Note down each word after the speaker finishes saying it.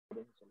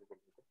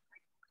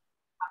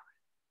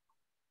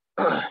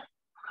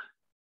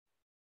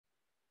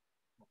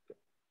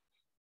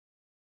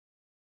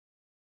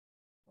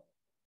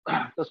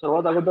तर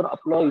सर्वात अगोदर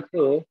आपलं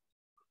इथे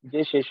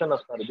जे सेशन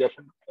असणार जे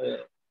आपण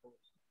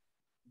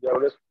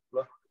ज्यावेळेस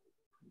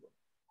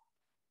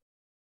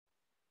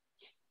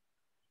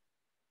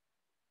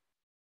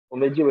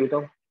उमेशजी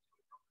वेलकम.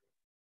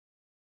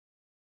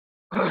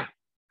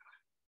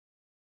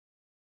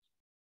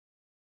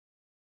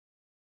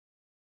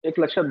 एक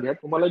लक्षात घ्या,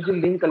 तुम्हाला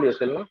जी लिंक आली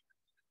असेल ना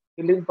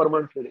ती लिंक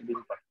परमनंट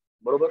लिंक आहे,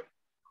 बरोबर.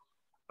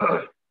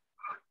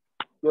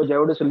 किंवा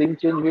ज्यावेळेस लिंक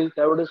चेंज होईल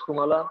त्यावेळेस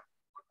तुम्हाला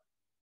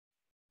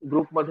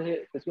ग्रुपमध्ये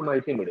त्याची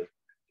माहिती मिळेल.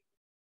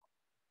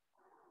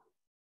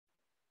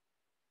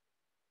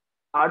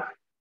 8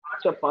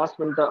 वाजेच्या 5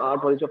 मिनिटं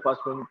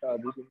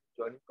आधी तुम्ही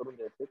जॉईन करून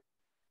द्यायचे.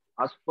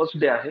 आज फर्स्ट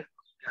डे आहे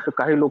तर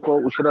काही लोक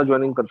उशिरा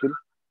जॉईनिंग करतील,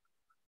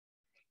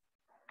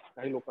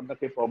 काही लोकांना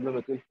काही प्रॉब्लेम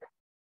येतील.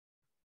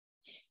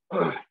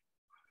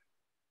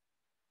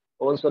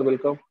 पवन सर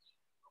वेलकम.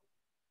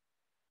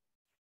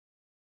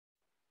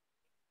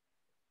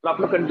 तर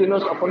आपलं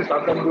कंटिन्युअस आपण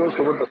 7-8 दिवस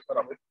सोबत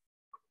असणार आहोत.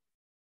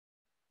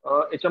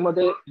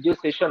 याच्यामध्ये जे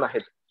सेशन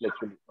आहेत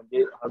ऍक्च्युली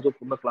म्हणजे हा जो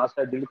पूर्ण क्लास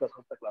आहे 1.5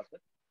 तासाचा क्लास आहे,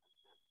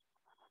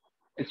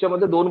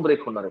 याच्यामध्ये 2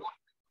 ब्रेक होणार आहेत.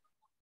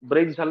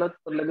 ब्रेक झाला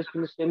तर लगेच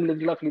तुम्ही सेम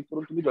लिंकला क्लिक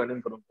करून तुम्ही जॉईन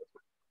करून घ्यायचं,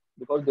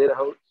 because there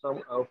have some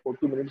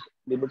 40 minutes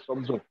limits of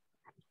zoom.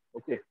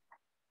 Okay,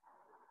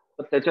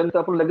 तर त्याच्यानंतर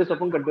आपण लगेच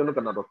कंटिन्यू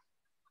करणार आहोत.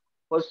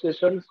 फर्स्ट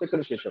सेशन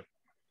सेकंड सेशन,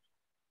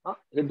 हा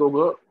हे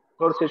दोघं.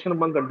 थर्ड सेशन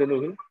पण कंटिन्यू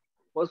होईल.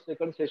 फर्स्ट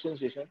सेकंड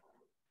सेशन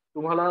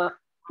तुम्हाला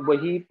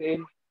वही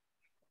पेन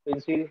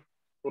पेन्सिल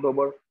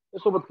रबर हे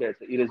सोबत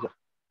घ्यायचं, इरेजर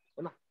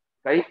है ना.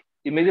 काही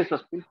इमेजेस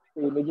असतील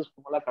ते इमेजेस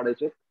तुम्हाला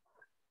काढायचे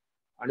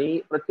आणि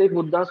प्रत्येक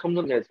मुद्दा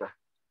समजून घ्यायचा.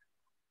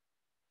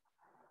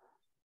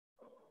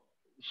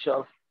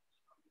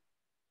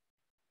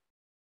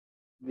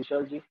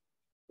 विशालजी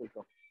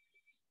welcome.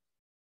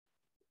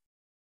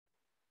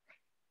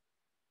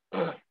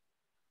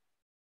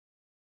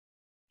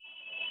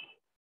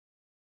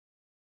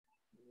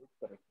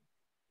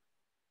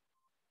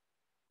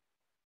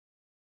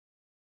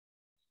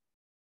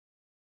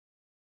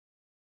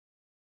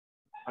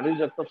 Anil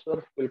Jagtap sir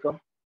welcome.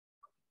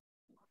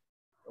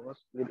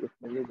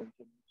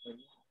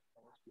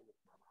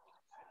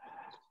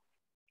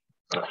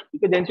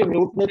 ठीक आहे, ज्यांचे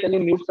म्यूट नाही त्यांनी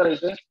म्यूट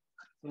करायचं.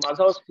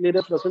 माझा आवाज क्लिअर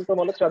येत नसेल तर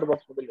मला चॅट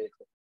बॉक्स मध्ये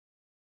लिहायचं.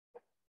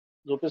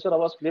 झोपे सर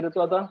आवाज क्लिअर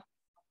येतो आता?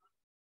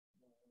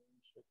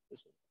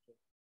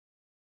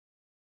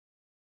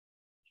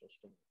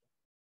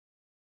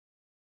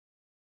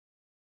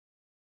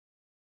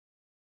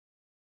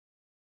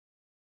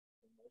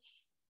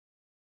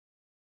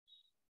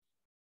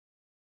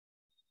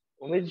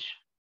 उमेश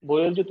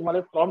भोयरजी तुम्हाला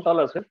एक प्रॉम्प्ट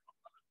आला असेल,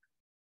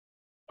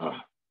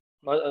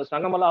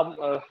 सांगा मला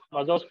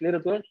माझा आवाज क्लिअर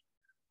येतोय?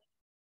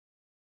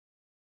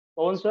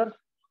 पवन सर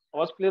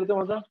आवाज क्लिअर येतोय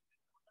माझा?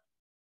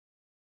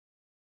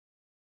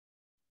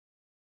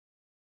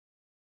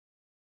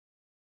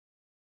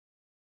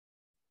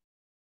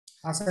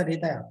 हा सर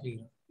येत आहे.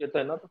 येत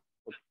आहे ना?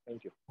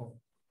 थँक्यू.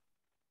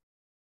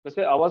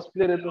 कसे आवाज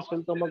क्लिअर येत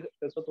असेल तर मग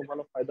त्याचा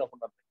तुम्हाला फायदा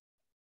होणार नाही.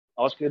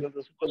 आवाज क्लिअर येत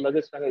असेल तर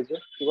लगेच सांगायचं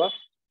किंवा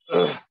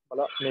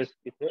मला मेस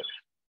इथे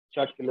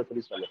चॅट केलं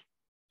तरी चालेल.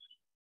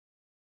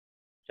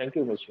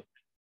 थँक्यू उमेश.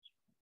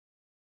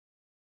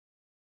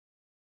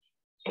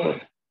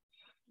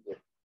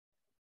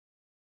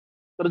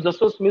 तर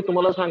जसंच मी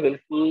तुम्हाला सांगेल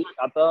की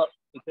आता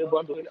इथे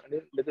बंद होईल आणि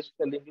लगेच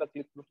त्या लिंकला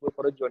क्लिक करून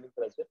परत जॉईनिंग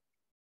करायचं.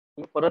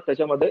 तुम्ही परत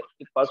त्याच्यामध्ये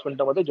 5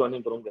 मिनिटांमध्ये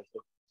जॉईनिंग करून घ्यायचं.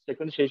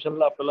 सेकंड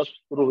सेशनला आपल्याला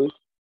सुरू होईल.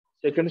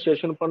 सेकंड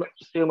सेशन पण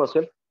सेम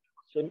असेल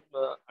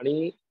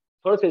आणि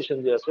थर्ड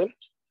सेशन जे असेल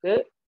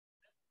ते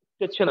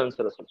क्वेश्चन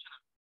आन्सर असेल.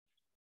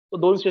 तर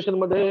 2 सेशन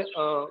मध्ये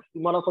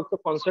तुम्हाला फक्त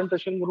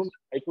कॉन्सन्ट्रेशन म्हणून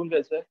ऐकून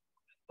घ्यायचं आहे.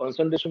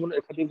 कॉन्सन्ट्रेशन म्हणून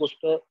एखादी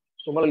गोष्ट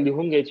तुम्हाला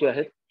लिहून घ्यायची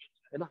आहे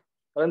ना,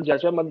 कारण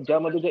ज्यामध्ये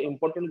ज्या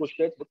इम्पॉर्टंट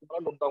गोष्टी आहेत ते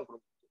तुम्हाला नोट डाऊन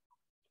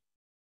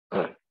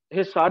करून.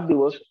 हे 7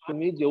 दिवस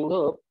तुम्ही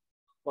जेवढं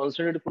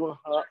कॉन्सन्ट्रेट करून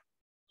हा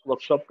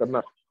वर्कशॉप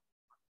करणार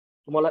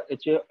तुम्हाला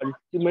याचे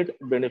अल्टिमेट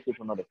बेनिफिट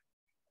होणार आहे.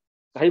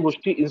 काही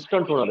गोष्टी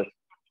इन्स्टंट होणार आहेत.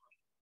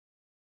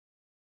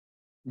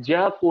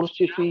 ज्या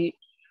कोर्सची फी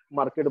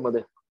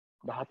मार्केटमध्ये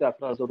 10 ते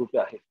 11,000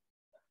 रुपये आहे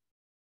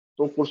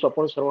तो कोर्स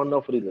आपण सर्वांना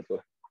फ्री देतोय.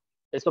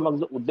 याचा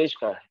मागचा उद्देश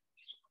काय आहे?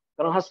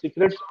 कारण हा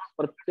सिक्रेट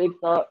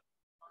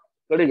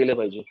प्रत्येकाकडे गेले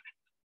पाहिजे.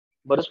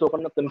 बरेच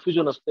लोकांना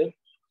कन्फ्युजन असते.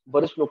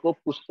 बरेच लोक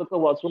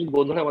पुस्तकं वाचून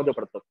गोंधळामध्ये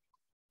पडतात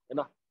है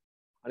ना,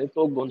 आणि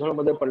तो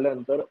गोंधळामध्ये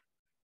पडल्यानंतर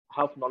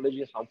हाफ नॉलेज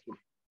इज हार्मफुल.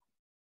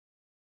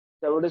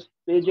 त्यावेळेस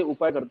ते जे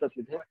उपाय करतात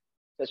तिथे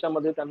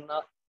त्याच्यामध्ये त्यांना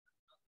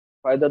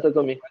फायदा तर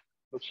कमी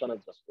नुकसानच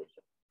जास्त.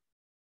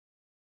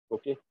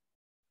 ओके,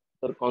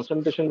 तर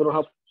कॉन्सन्ट्रेशन करून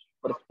हा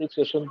प्रत्येक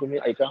सेशन तुम्ही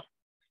ऐका.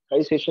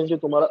 काही सेशनची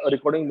तुम्हाला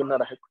रेकॉर्डिंग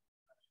मिळणार आहेत,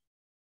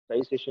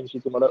 काही सेशनची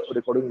तुम्हाला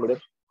रेकॉर्डिंग मिळेल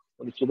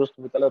निश्चितच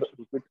तुम्ही त्याला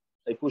रिपीट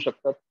ऐकू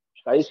शकतात.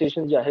 काही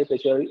सेशन जे आहे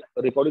त्याच्या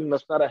रेकॉर्डिंग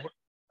नसणार आहे.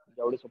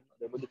 ज्यावेळेस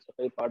आपण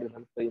सकाळी पाठ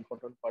घेणार काही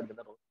इम्पॉर्टंट पाठ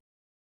घेणार आहोत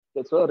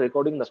त्याचं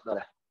रेकॉर्डिंग नसणार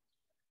आहे.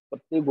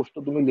 प्रत्येक गोष्ट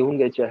तुम्ही लिहून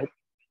घ्यायची आहे.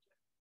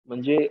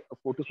 म्हणजे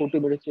 40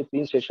 मिनिटचे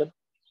 3 सेशन,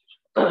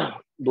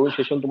 2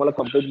 सेशन तुम्हाला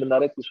कम्प्लीट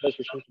मिळणार आहे. तिसरा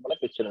सेशन तुम्हाला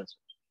क्वेश्चन आन्सर.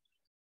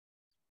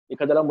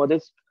 एखाद्याला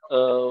मध्येच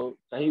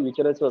काही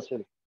विचारायचं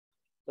असेल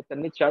तर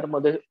त्यांनी चॅट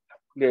मध्ये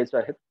लिहायचं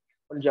आहे.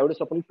 पण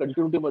ज्यावेळेस आपण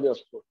कंटिन्युटी मध्ये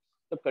असतो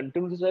तर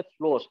कंटिन्युटीचा एक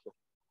फ्लो असतो.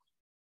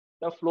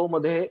 त्या फ्लो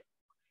मध्ये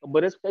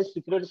बरेच काही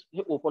सिक्रेट्स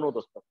हे ओपन होत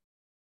असतात.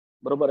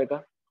 बरोबर आहे का?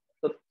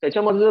 तर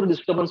त्याच्यामध्ये जर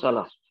डिस्टर्बन्स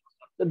आला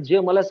तर जे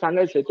मला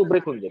सांगायचंय तो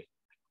ब्रेक होऊन जाईल.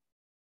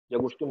 ज्या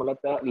गोष्टी मला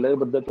त्या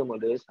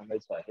लयबद्धतेमध्ये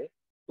सांगायचं आहे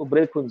तो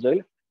ब्रेक होऊन जाईल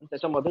आणि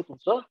त्याच्यामध्ये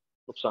तुमचं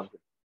नुकसान होईल.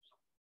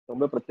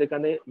 त्यामुळे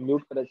प्रत्येकाने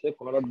म्यूट करायचंय,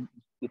 कोणाला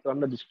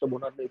इतरांना डिस्टर्ब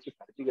होणार नाही याची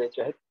काळजी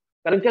घ्यायची आहे.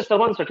 कारण त्या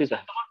सर्वांसाठीच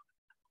आहे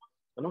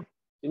है ना.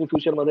 इन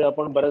फ्युचरमध्ये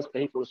आपण बऱ्याच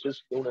काही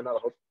कोर्सेस घेऊन येणार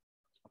आहोत.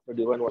 आपला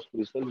डिव्हाइन वास्तू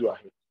रिसर्च जो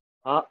आहे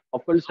हा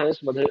ऑकल्ट सायन्स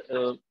मध्ये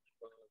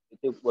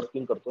इथे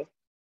वर्किंग करतोय.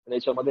 आणि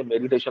याच्यामध्ये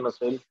मेडिटेशन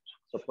असेल,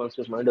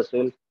 सबकॉन्शियस माइंड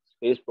असेल,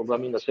 स्पेस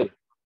प्रोग्रामिंग असेल,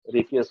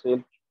 रेकी असेल,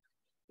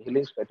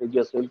 हिलिंग स्ट्रॅटेजी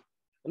असेल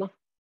है ना,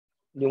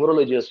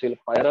 न्यूमरोलॉजी असेल,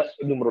 पायरा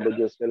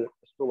न्यूमरोलॉजी असेल,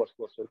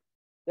 वास्तू असेल,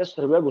 या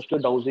सर्व गोष्टी,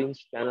 डाउजिंग,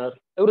 स्कॅनर,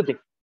 एव्हरीथिंग,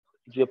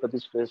 जिओपॅथी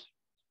स्ट्रेस,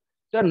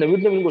 त्या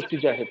नवीन नवीन गोष्टी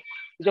ज्या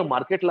आहेत ज्या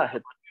मार्केटला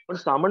आहेत पण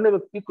सामान्य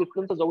व्यक्ती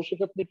तिथपर्यंत जाऊ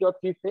शकत नाही किंवा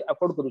ती ते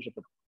अफोर्ड करू शकत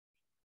नाही.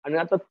 आणि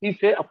आता ती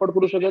फे अफोर्ड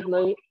करू शकत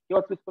नाही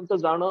किंवा तिथपर्यंत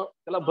जाणं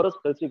त्याला बरंच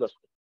खर्चिक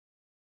असतं.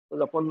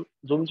 तर आपण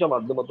झूमच्या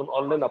माध्यमातून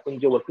ऑनलाईन आपण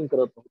जे वर्किंग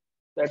करत आहोत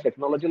त्या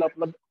टेक्नॉलॉजीला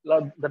आपल्याला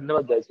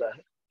धन्यवाद द्यायचा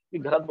आहे की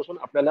घरात बसून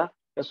आपल्याला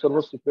या सर्व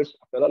सिक्रेट्स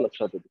आपल्याला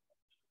लक्षात येतील.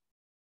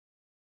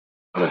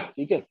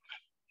 ठीक आहे.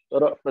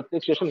 तर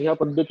प्रत्येक सेशन ह्या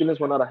पद्धतीनेच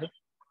होणार आहे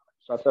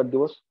 7-8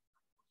 दिवस.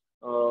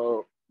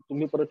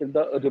 तुम्ही परत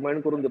एकदा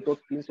रिमाइंड करून देतो,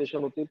 3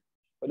 सेशन होतील.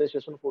 पहिले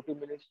सेशन 40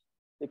 मिनिट्स,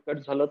 ते कट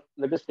झालं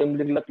लगेच सेम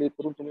लिंकला क्लिक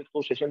करून तुम्ही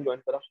तो सेशन जॉईन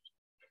करा.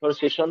 तर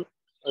सेशन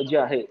जे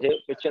आहे हे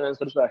क्वेश्चन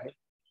आन्सरचं आहे.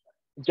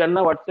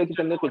 ज्यांना वाटतं की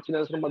त्यांनी क्वेश्चन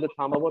आन्सर मध्ये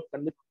थांबावं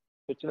त्यांनी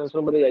क्वेश्चन आन्सर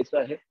मध्ये यायचं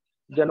आहे.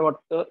 ज्यांना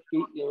वाटतं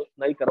की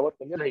नाही करावं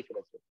त्यांनी नाही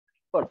करायचं.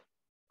 पण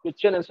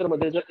क्वेश्चन आन्सर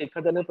मध्ये जर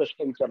एखाद्याने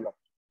प्रश्न विचारला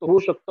तर होऊ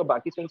शकतं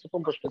बाकीच्यांचे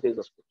पण प्रश्न तेच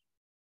असतो.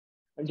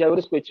 आणि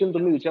ज्यावेळेस क्वेश्चन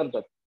तुम्ही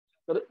विचारतात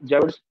तर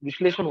ज्यावेळेस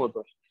विश्लेषण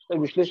होतं त्या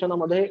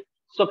विश्लेषणामध्ये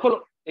सखोल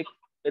एक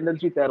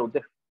एनर्जी तयार होते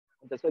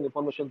आणि त्याचं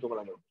इन्फॉर्मेशन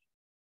तुम्हाला मिळतं.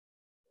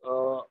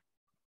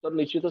 तर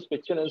निश्चितच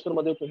क्वेश्चन आन्सर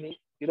मध्ये तुम्ही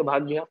तिथे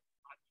भाग घ्या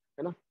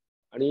है ना.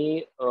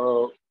 आणि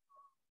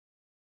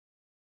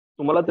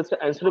तुम्हाला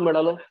त्याचं आन्सर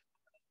मिळालं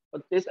पण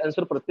तेच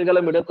आन्सर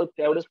प्रत्येकाला मिळत तर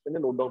त्यावेळेस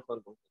त्यांनी नोट डाऊन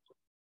करतो.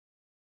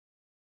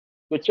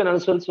 क्वेश्चन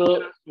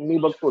आन्सरचं मी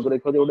बघतो जर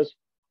एखाद्या वेळेस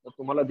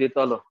तुम्हाला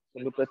देता आलं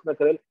तर मी प्रयत्न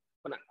करेल.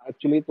 पण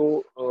ऍक्च्युली तो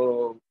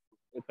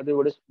एखाद्या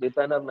वेळेस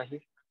देता येणार नाही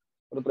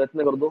पण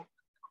प्रयत्न करतो.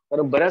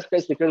 कारण बऱ्याच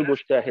काही सिक्रेट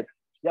गोष्टी आहेत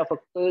ज्या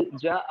फक्त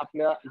ज्या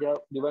आपल्या ज्या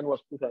डिव्हाइन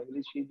वास्तू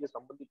फॅमिलीशी जे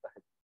संबंधित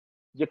आहेत,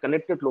 जे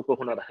कनेक्टेड लोक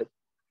होणार आहेत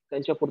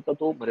त्यांच्या पुरता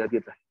तो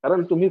मर्यादित आहे.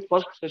 कारण तुम्ही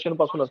फर्स्ट सेशन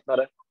पासून असणार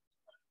आहे.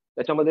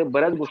 त्याच्यामध्ये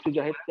बऱ्याच गोष्टी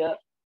ज्या आहेत त्या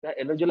त्या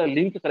एनर्जीला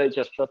लिंक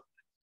करायच्या असतात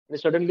आणि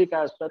सडनली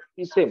काय असतात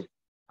की सेम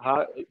हा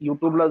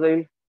युट्यूबला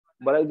जाईल,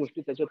 बऱ्याच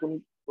गोष्टी त्याच्यातून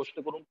गोष्ट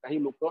करून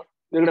काही लोक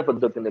वेगळ्या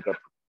पद्धतीने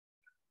करतात.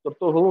 तर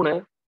तो होऊ नये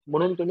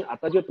म्हणून तुम्ही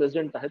आता जे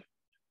प्रेझेंट आहेत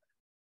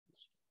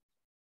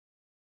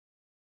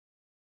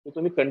ते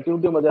तुम्ही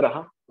कंटिन्युटी मध्ये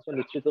राहा, त्याचा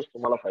निश्चितच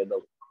तुम्हाला फायदा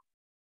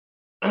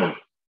होईल.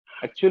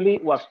 ऍक्च्युली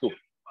वास्तू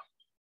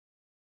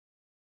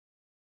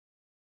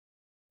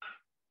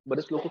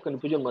बरेच लोक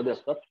कन्फ्युजन मध्ये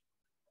असतात.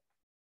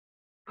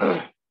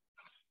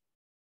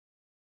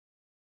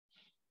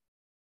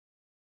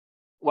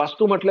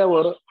 वास्तू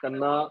म्हटल्यावर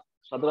त्यांना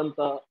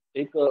साधारणतः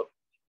एक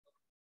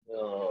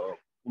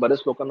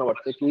बरेच लोकांना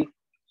वाटतं की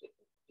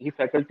ही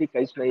फॅकल्टी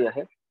काहीच नाही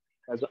आहे,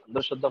 ॲज अ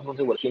अंधश्रद्धा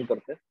म्हणून वर्किंग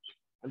करते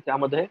आणि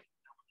त्यामध्ये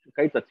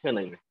काही तथ्य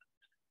नाही आहे.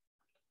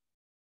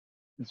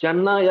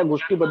 ज्यांना या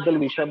गोष्टीबद्दल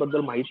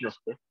विषयाबद्दल माहीत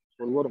नसते,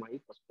 खोलवर माहीत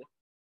नसते,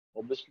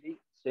 ऑब्विसली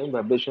सेम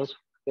व्हायब्रेशन्स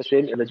ते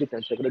सेम एनर्जी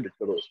त्यांच्याकडे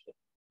डिक्टेड असते.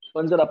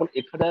 पण जर आपण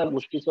एखाद्या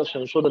गोष्टीचं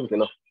संशोधन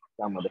केलं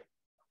त्यामध्ये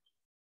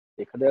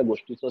एखाद्या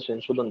गोष्टीचं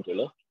संशोधन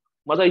केलं,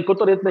 माझा इको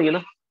तर येत नाहीये ना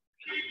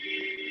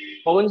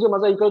पवनजी,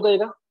 माझा इको येतोय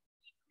का?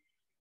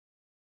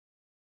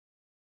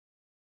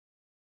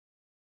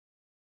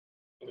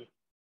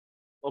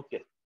 ओके.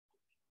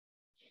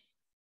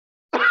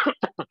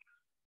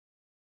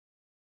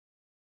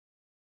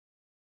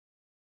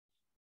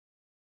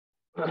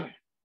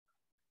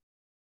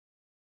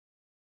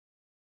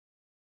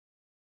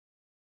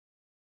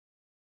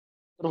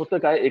 तर होतं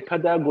काय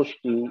एखाद्या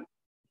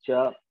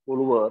गोष्टीच्या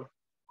खोलवर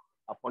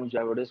आपण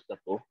ज्या वेळेस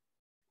जातो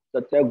तर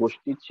त्या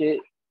गोष्टीचे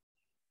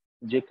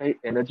जे काही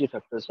एनर्जी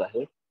फॅक्टर्स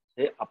आहेत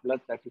हे आपल्या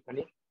त्या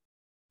ठिकाणी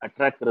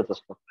अट्रॅक्ट करत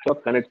असतात किंवा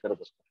कनेक्ट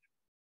करत असतात.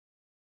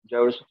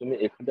 ज्यावेळेस तुम्ही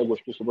एखाद्या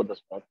गोष्टीसोबत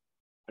असतात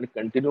आणि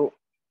कंटिन्यू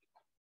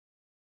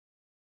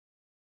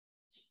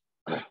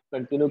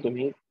कंटिन्यू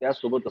तुम्ही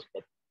त्यासोबत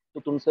असतात तर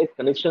तुमचं एक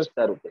कनेक्शन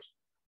तयार होते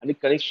आणि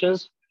connection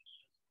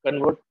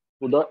convert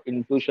to the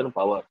intuition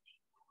power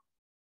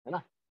है ना.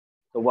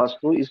 तर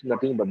वास्तू is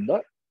nothing but the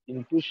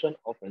intuition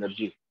of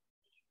energy,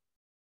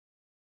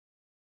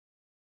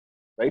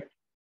 right.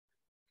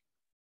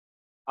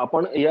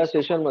 आपण या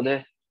सेशन मध्ये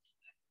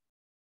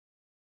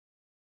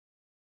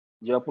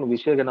जे आपण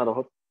विषय घेणार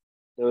आहोत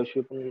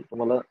त्याविषयी पण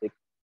तुम्हाला एक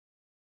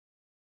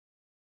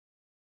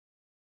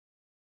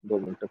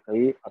 2 मिनिटं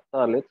काही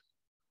आता आलेत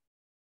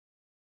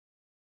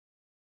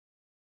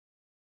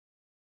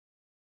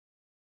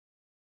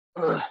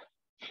तर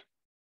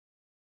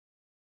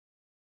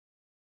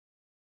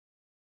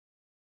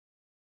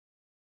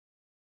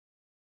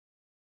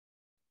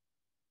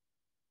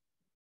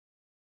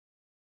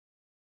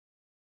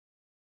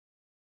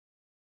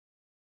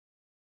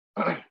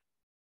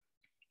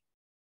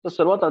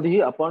सर्वात आधी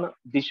आपण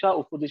दिशा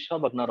उपदिशा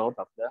बघणार आहोत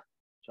आपल्या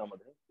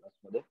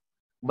क्लासमध्ये.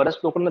 बऱ्याच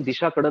लोकांना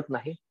दिशा कळत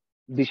नाही,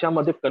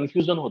 दिशामध्ये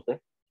कन्फ्युजन होतंय.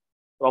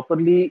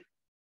 प्रॉपरली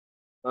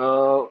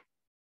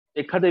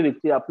एखाद्या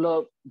व्यक्ती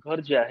आपलं घर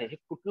जे आहे हे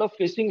कुठलं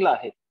फेसिंगला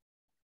आहे,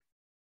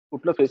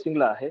 कुठलं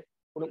फेसिंगला आहे,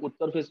 कोणी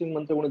उत्तर फेसिंग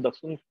म्हणते, कोणी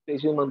दक्षिण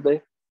फेसिंग म्हणते,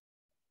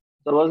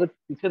 दरवाजा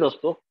तिथेच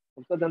असतो,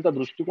 फक्त त्यांचा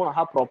दृष्टिकोन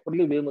हा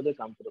प्रॉपरली वे मध्ये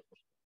काम करत असतो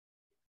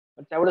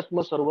आणि त्यावेळेस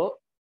मग सर्व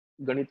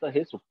गणित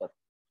हे चुकतात.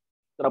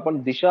 तर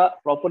आपण दिशा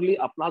प्रॉपरली,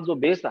 आपला जो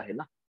बेस आहे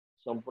ना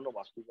संपूर्ण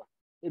वास्तूचा,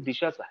 हे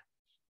दिशाच आहे.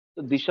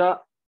 तर दिशा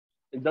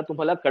एकदा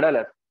तुम्हाला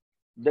कळाल्यात,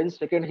 then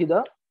second he the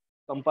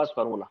compass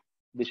formula.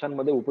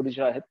 दिशांमध्ये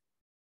उपदिशा आहेत,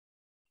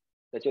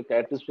 त्याचे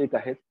कॅरेक्टरिस्टिक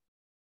आहेत,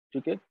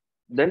 ठीक आहे.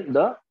 Then the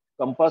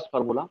compass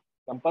formula.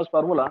 Compass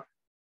formula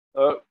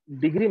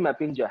degree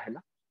mapping जे आहे ना,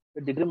 ते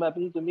डिग्री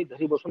मॅपिंग तुम्ही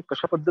घरी बसून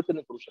कशा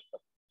पद्धतीने करू शकता,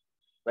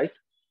 राईट.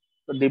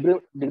 तर डिग्री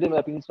डिग्री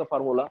मॅपिंगचा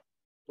फॉर्म्युला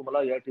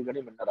तुम्हाला या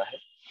ठिकाणी मिळणार आहे.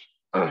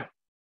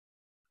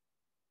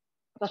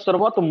 आता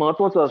सर्वात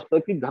महत्वाचं असतं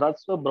की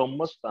घराचं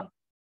ब्रह्मस्थान,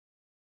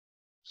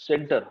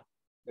 centre,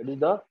 that is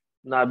the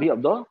नाभी of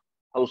the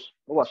house,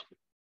 वास्तू,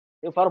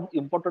 हे फार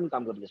इम्पॉर्टंट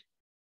काम करत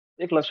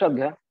असतं. एक लक्षात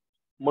घ्या,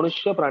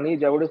 मनुष्य प्राणी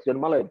ज्यावेळेस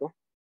जन्माला येतो,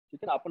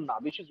 तिथे आपण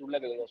नाभीशी जोडल्या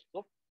गेलेलो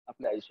असतो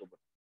आपल्या आईसोबत.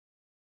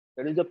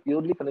 That is the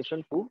purely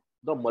connection to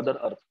the mother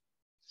earth.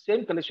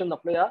 Same connection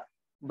आपल्या या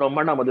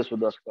ब्रह्मांडामध्ये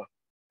सुद्धा असतं.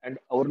 And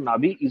our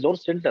नाभी is our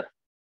centre.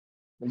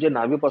 म्हणजे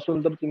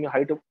नाभीपासून जर तुम्ही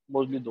हाईट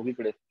मोजली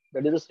दोघीकडे,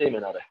 दॅट इज द सेम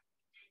येणार आहे.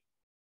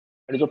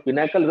 आणि जो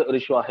पिनॅकल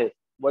रेशो आहे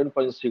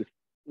 1.6,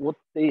 व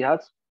ते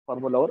ह्याच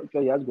फॉर्म्युलावर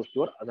किंवा याच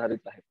गोष्टीवर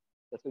आधारित आहे.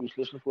 त्याचं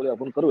विश्लेषण पुढे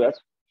आपण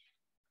करूयाच.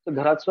 तर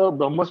घराचं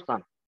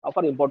ब्रह्मस्थान हा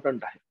फार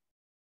इम्पॉर्टंट आहे.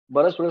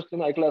 बऱ्याच वेळेस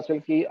तुम्ही ऐकलं असेल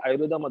की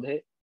आयुर्वेदामध्ये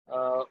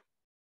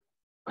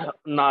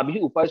नाभी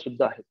उपाय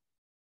सुद्धा आहेत,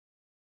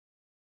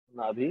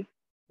 नाभी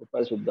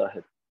उपाय सुद्धा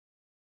आहेत.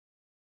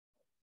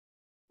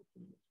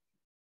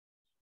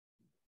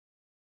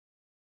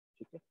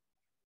 ठीक आहे,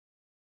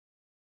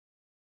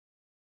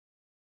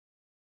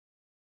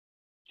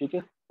 ठीक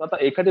आहे. तर आता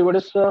एखाद्या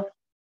वेळेस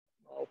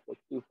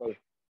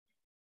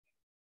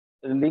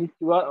लिंक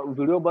किंवा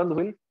व्हिडिओ बंद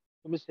होईल,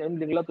 तुम्ही सेम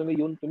लिंकला तुम्ही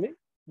येऊन तुम्ही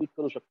क्लिक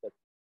करू शकता.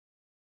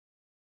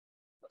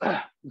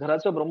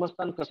 घराचं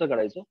ब्रह्मस्थान कसं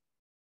काढायचं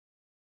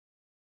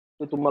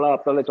ते तुम्हाला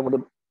आपल्याला याच्यामध्ये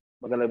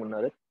बघायला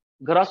मिळणार आहे.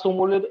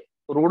 घरासमोरील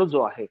रोड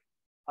जो आहे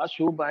हा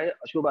शुभ आहे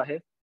अशुभ आहे.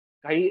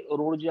 काही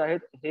रोड जे आहेत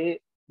हे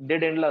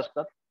डेड एंडला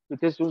असतात,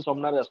 तिथेच येऊन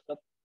संपणारे असतात.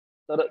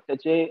 तर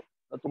त्याचे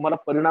तुम्हाला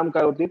परिणाम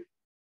काय होतील,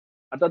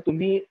 आता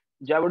तुम्ही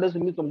ज्यावेळेस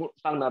मी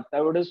सांगणार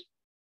त्यावेळेस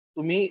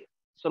तुम्ही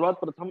सर्वात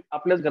प्रथम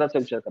आपल्याच घराचा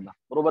विचार करणार,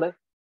 बरोबर आहे.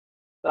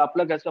 तर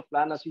आपल्या घरचा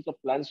प्लॅन असेल तर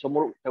प्लॅन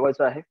समोर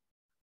ठेवायचा आहे.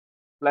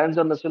 प्लॅन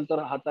जर नसेल तर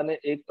हाताने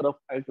एक रफ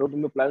आउटलाईन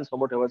तुम्ही प्लॅन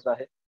समोर ठेवायचा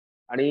आहे.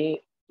 आणि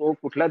तो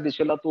कुठल्या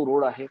दिशेला तो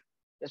रोड आहे,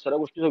 या सर्व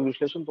गोष्टीचं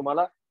विश्लेषण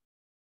तुम्हाला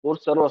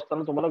कोर्स चालू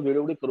असताना तुम्हाला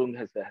वेळोवेळी करून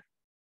घ्यायचं आहे.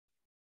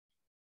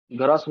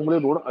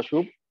 घरासमोरील रोड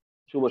अशुभ,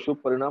 शुभ अशुभ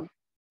परिणाम,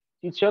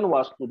 किचन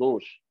वास्तु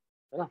दोष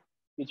है ना.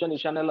 किचन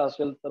ईशान्येला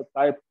असेल तर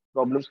काय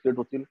प्रॉब्लेम्स क्रिएट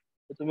होतील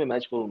ते तुम्ही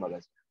मॅच करून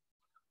बघायचं.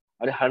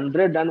 आणि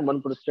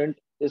 101%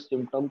 ते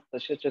सिम्पटम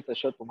तसेचे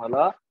तसे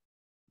तुम्हाला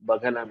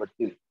बघायला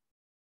मिळतील,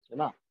 है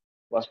ना.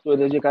 वास्तू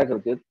जे काय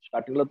करते,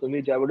 स्टार्टिंगला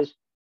तुम्ही ज्यावेळेस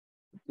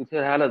तिथे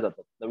राहायला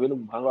जातात, नवीन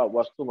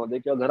वास्तूमध्ये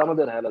किंवा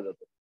घरामध्ये राहायला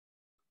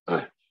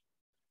जातात,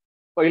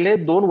 पहिले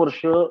 2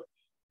 वर्ष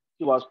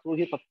ती वास्तू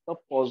ही फक्त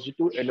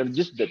पॉझिटिव्ह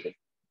एनर्जीच देते.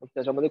 मग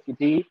त्याच्यामध्ये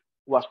कितीही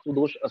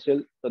वास्तुदोष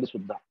असेल तरी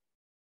सुद्धा,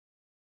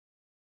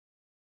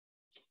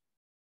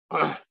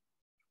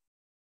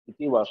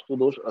 किती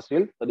वास्तुदोष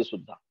असेल तरी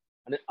सुद्धा.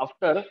 आणि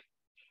आफ्टर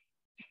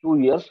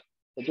 2 इयर्स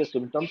त्याचे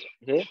सिम्पटम्स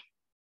हे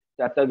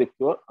त्या त्या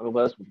व्यक्तीवर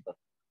अनुभवायला मिळतात.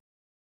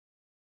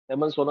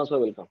 हेमंत सोना सर,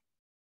 वेलकम.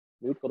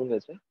 म्यूट करून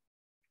घ्यायचंय.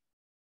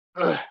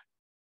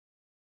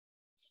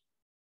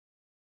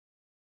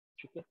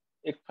 ठीक आहे.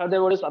 एखाद्या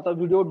वेळेस आता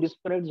व्हिडिओ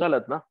डिस्कनेक्ट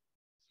झालात ना,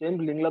 सेम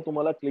लिंकला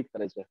तुम्हाला क्लिक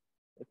करायचं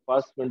आहे.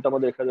 5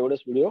 मिनिटामध्ये एखाद्या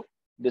वेळेस व्हिडिओ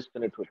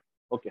डिस्कनेक्ट होईल.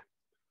 ओके.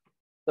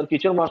 तर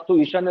किचन वास्तू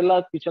ईशान्येला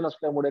किचन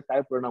असल्यामुळे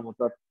काय परिणाम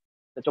होतात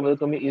त्याच्यामध्ये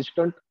तुम्ही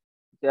इन्स्टंट,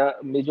 त्या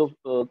मी जो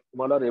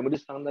तुम्हाला रेमेडीज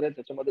सांगणार आहे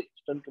त्याच्यामध्ये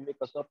इन्स्टंट तुम्ही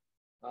कसं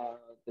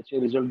त्याचे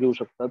रिझल्ट घेऊ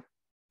शकतात.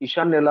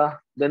 ईशान्येला,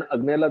 देन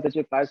अग्नेला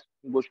त्याचे काय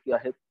गोष्टी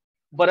आहेत.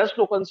 बऱ्याच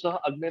लोकांसह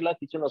अग्नेला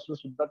किचन असून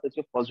सुद्धा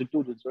त्याचे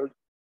पॉझिटिव्ह रिझल्ट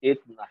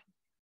येत नाही.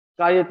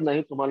 काय येत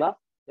नाही तुम्हाला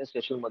या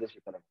सेशन मध्ये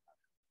शिकायला मिळणार.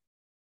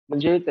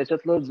 म्हणजे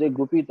त्याच्यातलं जे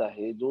गुपित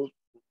आहे, जो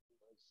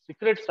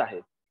सिक्रेट्स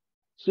आहेत,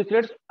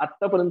 सिक्रेट्स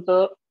आतापर्यंत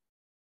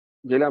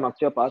गेल्या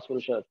मागच्या 5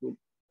 वर्षातून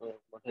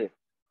मध्ये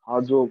हा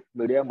जो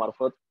मीडिया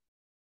मार्फत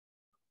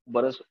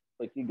बऱ्याच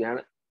पैकी ज्ञान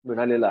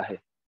मिळालेलं आहे.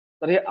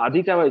 तर हे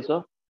आधी काय व्हायचं,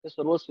 हे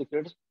सर्व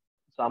सिक्रेट्स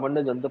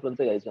सामान्य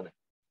जनतेपर्यंत यायचं नाही.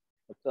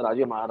 फक्त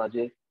राजे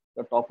महाराजे,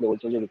 टॉप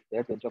लेवलचे जे व्यक्ती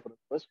आहेत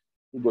त्यांच्यापर्यंतच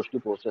ही गोष्टी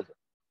पोहोचायच्या.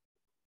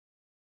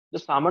 जर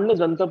सामान्य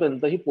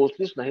जनतेपर्यंत ही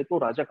पोहोचलीच नाही, तो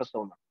राजा कसा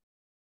होणार?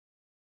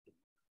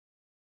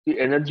 ती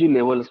एनर्जी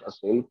लेवल्स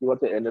असेल किंवा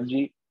ते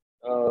एनर्जी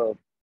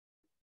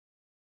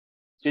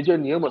चे जे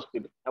नियम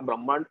असतील, त्या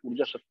ब्रह्मांड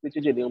ऊर्जा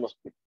शक्तीचे जे नियम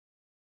असतील,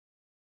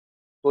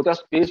 तो त्या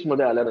स्पेस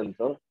मध्ये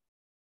आल्यानंतर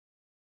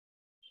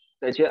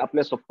त्याचे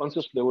आपल्या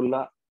सबकॉन्शियस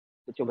लेवलला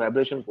त्याचे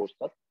व्हायब्रेशन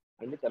पोहोचतात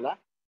आणि त्याला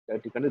त्या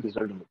ठिकाणी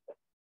रिझल्ट मिळतात.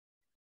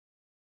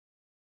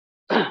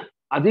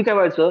 आधी काय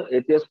व्हायचं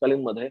एटीएस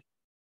कालीन मध्ये,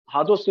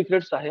 हा जो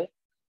सिक्रेट्स आहे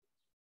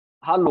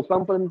हा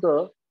लोकांपर्यंत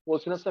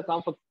पोहोचण्याचं काम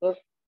फक्त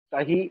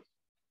काही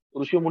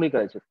ऋषीमुनी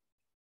करायचे.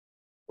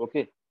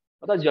 ओके.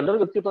 आता जनरल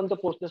व्यक्तीपर्यंत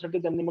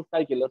पोहोचण्यासाठी त्यांनी मग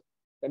काय केलं,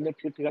 त्यांनी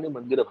ठिकठिकाणी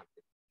मंदिरं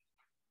बांधली.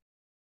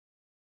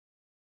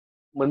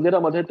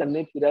 मंदिरामध्ये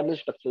त्यांनी पिरॅमिड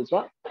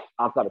स्ट्रक्चरचा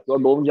आकार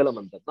किंवा डोम ज्याला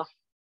म्हणतात ना,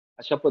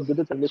 अशा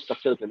पद्धतीने त्यांनी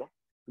स्ट्रक्चर केलं,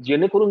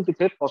 जेणेकरून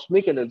तिथे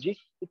कॉस्मिक एनर्जी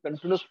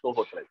कंटिन्युअस फ्लो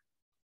होत राहील.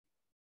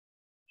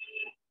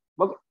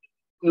 मग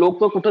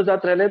लोक कुठं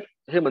जात राहिले,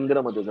 हे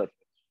मंदिरामध्ये जात.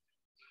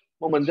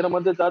 मग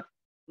मंदिरामध्ये जात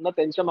ना,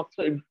 त्यांच्या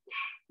मागचं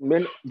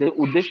मेन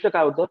उद्दिष्ट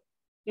काय होतं,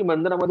 की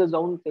मंदिरामध्ये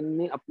जाऊन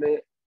त्यांनी आपले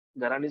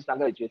घराने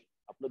सांगायचे,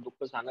 आपलं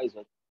दुःख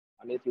सांगायचं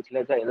आणि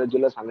तिथल्या त्या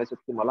एनर्जीला सांगायचं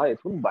की मला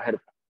इथून बाहेर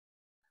काढ.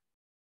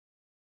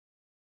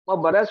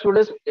 मग बऱ्याच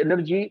वेळेस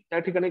एनर्जी त्या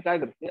ठिकाणी काय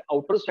करते,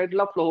 आउटर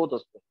साईडला फ्लो होत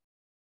असते.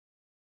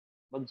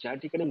 मग ज्या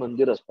ठिकाणी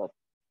मंदिर असतात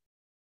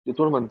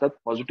तिथून म्हणतात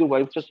पॉझिटिव्ह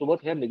व्हाईबच्या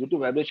सोबत ह्या निगेटिव्ह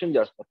व्हायब्रेशन जे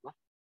असतात ना,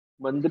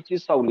 मंदिरची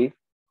सावली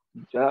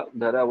ज्या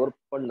घरावर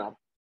पडणार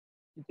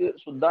तिथे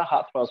सुद्धा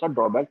हा थोडासा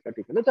ड्रॉबॅक त्या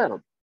ठिकाणी तयार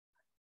होतो.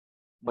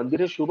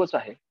 मंदिर हे शुभच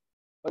आहे,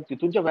 पण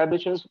तिथूनच्या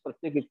व्हायब्रेशन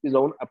प्रत्येक व्यक्ती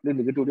जाऊन आपली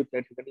निगेटिव्हिटी त्या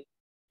ठिकाणी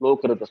फ्लो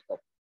करत असतात.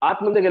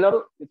 आतमध्ये गेल्यावर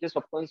तिथे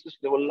सबकॉन्शियस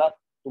लेवलला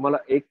तुम्हाला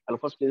एक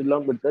अल्फा स्टेजला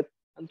मिळतात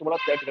आणि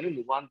तुम्हाला त्या ठिकाणी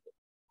निवांत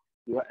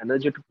किंवा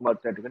एनर्जेटिक तुम्हाला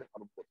त्या ठिकाणी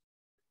अनुभव.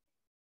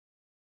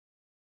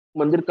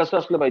 मंदिर कसं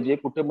असलं पाहिजे,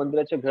 कुठे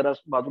मंदिराच्या घर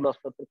बाजूला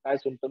असतात तर काय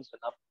सिम्पटम्स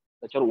येणार,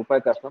 त्याच्यावर उपाय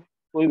काय असणार,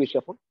 तोही विषय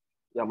आपण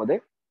यामध्ये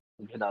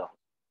घेणार आहोत.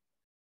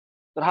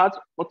 तर हाच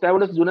मग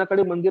त्यावेळेस जुन्या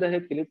काळी मंदिर हे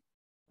केली,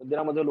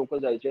 मंदिरामध्ये लोक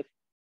जायचे,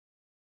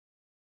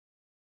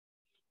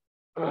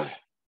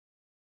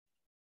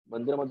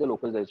 मंदिरामध्ये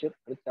लोक जायचे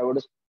आणि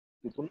त्यावेळेस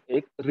तिथून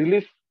एक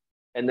रिलीफ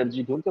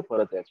एनर्जी घेऊन ते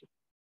परत यायचे.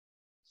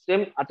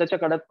 सेम आताच्या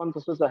काळात पण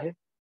तसंच आहे,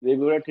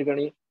 वेगवेगळ्या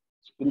ठिकाणी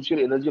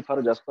स्पिरिच्युअल एनर्जी फार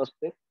जास्त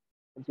असते,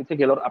 तिथे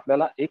गेल्यावर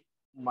आपल्याला एक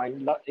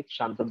माइंडला एक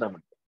शांतता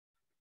मिळते.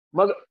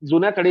 मग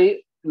जुन्या काळी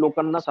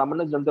लोकांना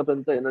सामान्य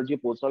जनतेपर्यंत एनर्जी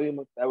पोहोचावी,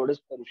 मग त्यावेळेस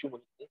त्या ऋषी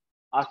म्हणते,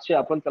 आजचे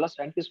आपण त्याला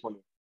सायंटिस्ट म्हणू.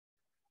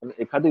 पण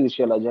एखाद्या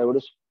विषयाला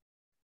ज्यावेळेस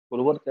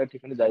बरोबर त्या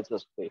ठिकाणी जायचं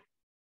असते,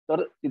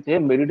 तर तिथे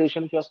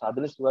मेडिटेशन किंवा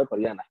साधनेशिवाय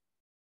पर्याय नाही.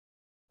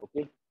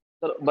 ओके.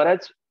 तर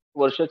बऱ्याच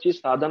वर्षाची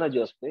साधना जी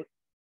असते,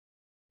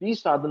 ती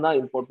साधना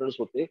इम्पॉर्टन्स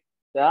होते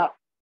त्या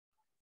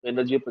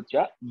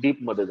एनर्जीच्या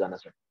डीप मध्ये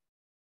जाण्यासाठी.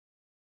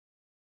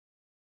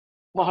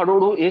 मग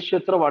हळूहळू हे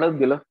क्षेत्र वाढत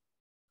गेलं,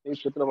 हे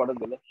क्षेत्र वाढत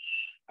गेलं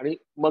आणि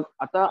मग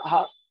आता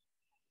हा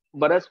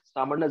बऱ्याच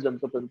सामान्य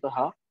जनतेपर्यंत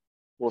हा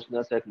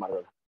पोहोचण्याचा एक मार्ग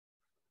आहे.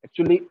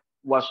 ऍक्च्युली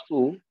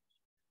वास्तू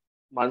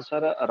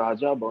माणसाला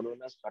राजा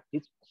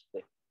बनवण्यासाठीच असते.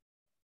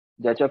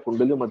 ज्याच्या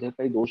कुंडलीमध्ये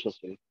काही दोष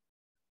असेल,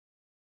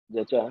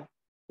 ज्याच्या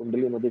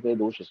कुंडलीमध्ये काही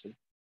दोष असेल,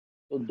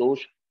 तो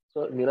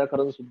दोषचं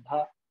निराकरण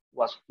सुद्धा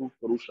वास्तू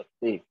करू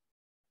शकते,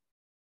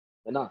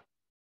 है ना.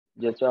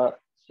 ज्याच्या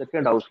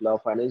सेकंड हाऊसला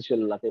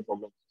फायनान्शियलला काही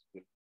प्रॉब्लेम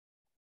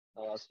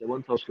असतील,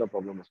 सेवन्थ हाऊसला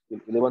प्रॉब्लेम असतील,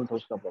 11th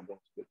हाऊसला प्रॉब्लेम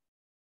असतील,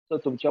 तर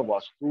तुमच्या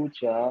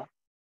वास्तूच्या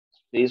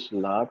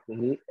स्पेसला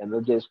तुम्ही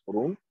एनर्जाइज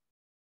करून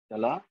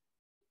त्याला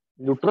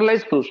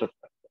न्यूट्रलाइज करू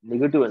शकता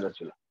निगेटिव्ह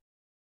एनर्जीला.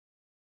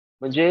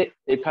 म्हणजे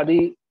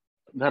एखादी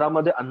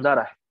घरामध्ये अंधार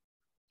आहे,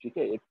 ठीक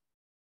आहे,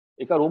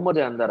 एका रूम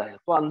मध्ये अंधार आहे,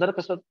 तो अंधार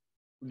कसा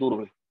दूर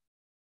होईल,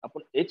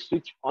 आपण एक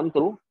स्विच ऑन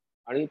करू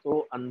आणि तो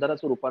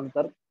अंधाराचं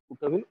रूपांतर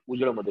कुठं होईल,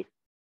 उजेडामध्ये.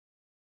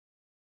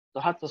 तर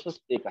हा तसंच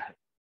एक आहे.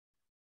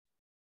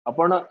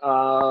 आपण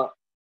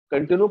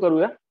कंटिन्यू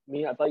करूया.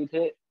 मी आता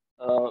इथे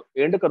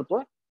एंड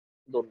करतोय.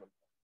 2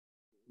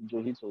 मिनिट.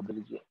 जुही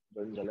चौधरी जी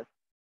जॉईन झाल्यात.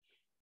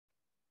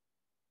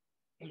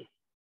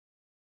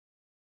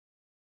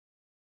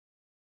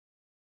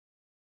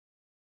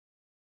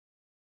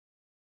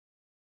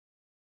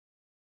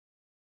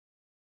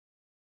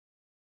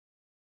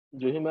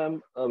 Juhi ma'am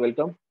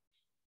welcome.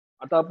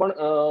 आता आपण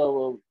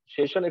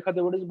सेशन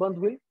एखाद्या वेळेस बंद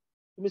होईल,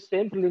 तुम्ही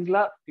सेम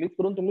लिंकला क्लिक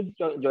करून तुम्ही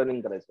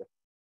जॉईनिंग करायचं.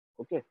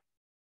 Okay.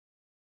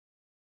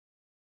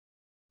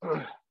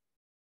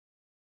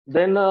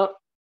 Then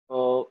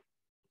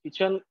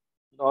kitchen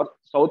north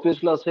south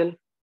वेस्टला असेल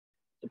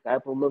तर काय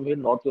प्रॉब्लेम होईल,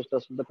 नॉर्थ वेस्ट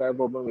असेल तर काय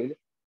प्रॉब्लेम होईल,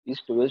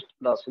 ईस्ट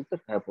वेस्टला असेल तर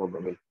काय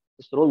प्रॉब्लेम होईल,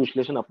 हे सर्व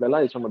विश्लेषण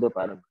आपल्याला याच्यामध्ये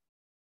पाहायला मिळेल.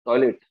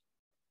 टॉयलेट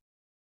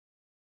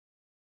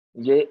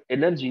म्हणजे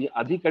एनर्जी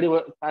आधी कडे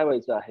काय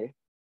व्हायचं आहे,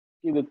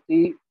 की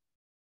व्यक्ती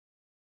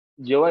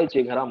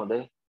जेवायचे घरामध्ये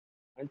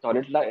आणि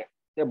टॉयलेटला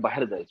ते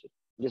बाहेर जायचे,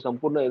 म्हणजे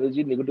संपूर्ण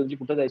एनर्जी निगेटिव्हची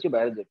कुठे जायची,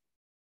 बाहेर जायची.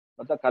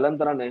 आता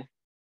कालांतराने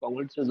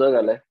काँक्रीटचं जग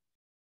आलंय,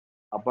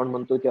 आपण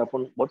म्हणतो की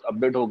अपन बहुत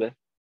अपडेट हो गए,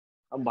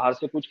 हम बाहर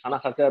से कुछ खाना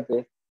खा के आते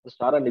हैं तो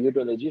सारा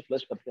नेगेटिव एनर्जी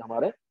फ्लश करते हैं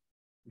हमारे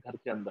घर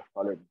के अंदर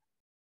टॉयलेट में.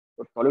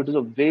 तो toilet is a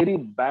very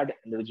bad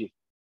energy.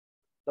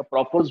 तर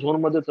प्रॉपर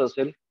झोन मध्येच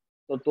असेल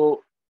तर तो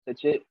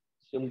त्याचे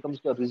सिम्पटम्स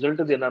किंवा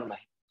रिझल्ट देणार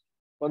नाही.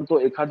 पण तो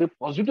एखादी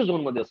पॉझिटिव्ह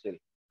झोन मध्ये असेल,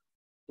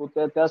 तो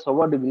त्या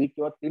 1.25 डिग्री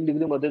किंवा 3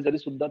 डिग्री मध्ये जरी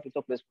सुद्धा त्याचा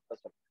प्लेसमेंट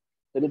असेल,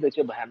 तरी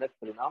त्याचे भयानक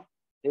परिणाम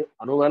हे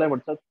अनुभवायला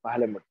मिळतात,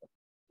 पाहायला मिळतात.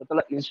 तर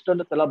त्याला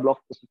इन्स्टंट त्याला ब्लॉक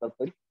कसं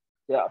करता येईल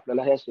ते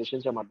आपल्याला ह्या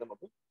सेशनच्या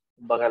माध्यमातून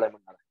बघायला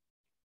मिळणार आहे.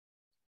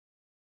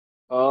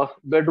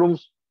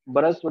 बेडरूम्स,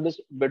 बऱ्याच वेळेस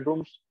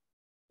बेडरूम्स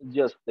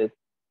जे असते,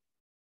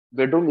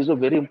 bedroom is a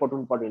very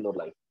important part in your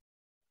life.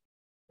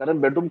 कारण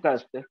बेडरूम काय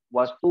असते,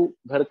 वास्तू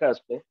घर काय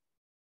असते,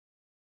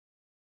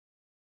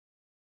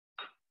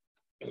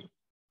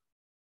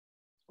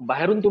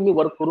 बाहेरून तुम्ही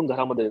वर्क करून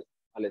घरामध्ये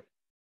आलेत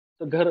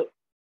तर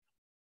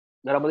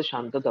घरामध्ये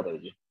शांतता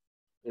पाहिजे,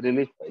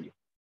 रिलीफ पाहिजे,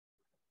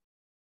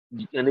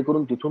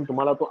 जेणेकरून तिथून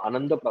तुम्हाला तो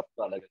आनंद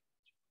प्राप्त आला गेला.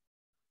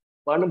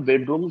 पण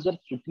बेडरूम जर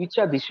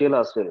चुकीच्या दिशेला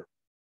असेल,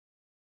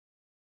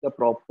 त्या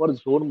प्रॉपर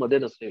झोन मध्ये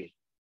नसेल,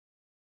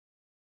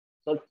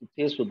 तर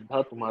तिथे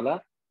सुद्धा तुम्हाला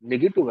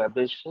निगेटिव्ह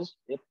व्हायब्रेशन्स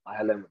हे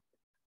पाहायला मिळतात.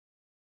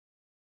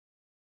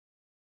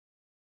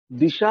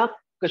 दिशा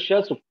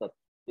कशा चुकतात,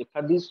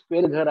 एखादी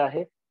स्क्वेअर घर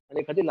आहे आणि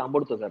एखादी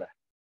लांबोडचं घर आहे,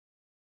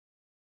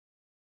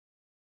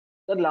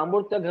 तर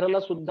लांबोडच्या घराला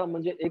सुद्धा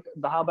म्हणजे एक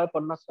 10 बाय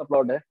 50चा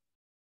प्लॉट आहे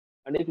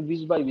आणि एक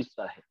 20 बाय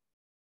 20चा आहे.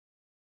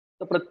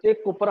 तर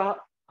प्रत्येक कोपरा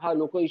हा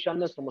लोक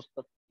ईशान्य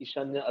समजतात,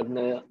 ईशान्य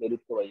आग्नेय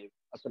नैऋत्य वायू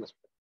असं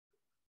नसतं.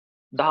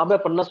 10 बाय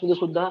 50 मध्ये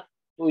सुद्धा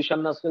तो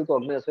ईशान्य असेल, तो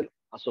आग्नेय असेल,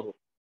 असं होतं.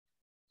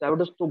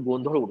 त्यावेळेस तो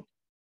गोंधळ उडतो.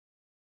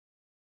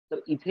 तर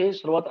इथे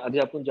सर्वात आधी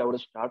आपण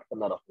ज्यावेळेस स्टार्ट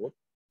करणार आहोत,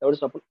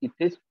 त्यावेळेस आपण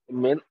इथेच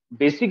मेन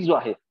बेसिक जो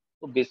आहे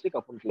तो बेसिक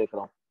आपण क्लिअर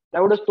करावं.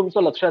 त्यावेळेस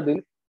तुमचं लक्षात येईल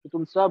की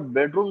तुमचा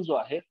बेडरूम जो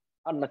आहे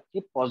हा नक्की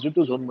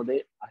पॉझिटिव्ह झोन मध्ये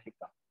आहे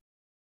का.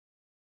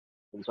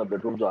 तुमचा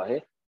बेडरूम जो आहे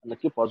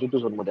नक्की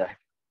पॉझिटिव्ह झोन मध्ये आहे.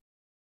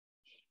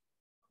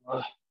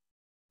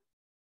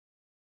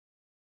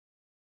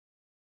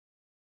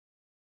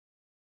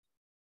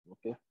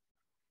 ओके.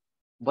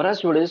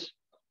 बऱ्याच वेळेस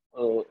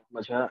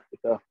माझ्या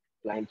एका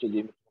क्लायंटची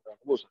जी मी तुम्हाला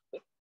अनुभवू शकते,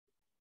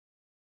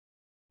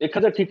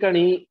 एखाद्या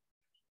ठिकाणी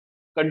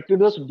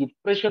कंटिन्युअस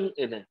डिप्रेशन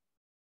येणे,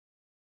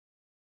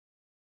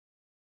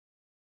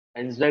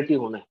 एन्झायटी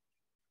होणे,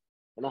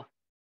 है ना,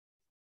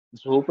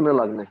 झोप न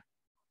लागणे,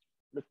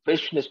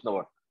 फ्रेशनेस न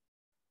वाटणे,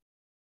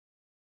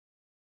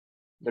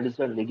 that is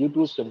the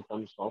negative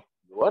symptoms of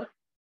your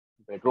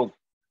bedroom.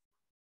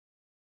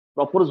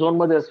 Proper zone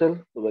मध्ये असेल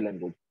तर वेल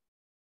अँड गुड.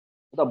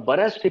 आता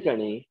बऱ्याच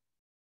ठिकाणी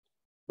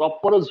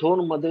प्रॉपर झोन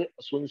मध्ये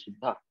असून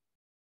सुद्धा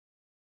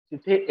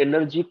तिथे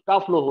एनर्जी का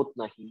फ्लो होत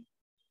नाही,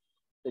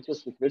 त्याचे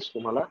सिक्रेट्स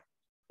तुम्हाला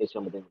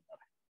त्याच्यामध्ये मिळणार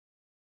आहे.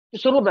 ते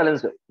सर्व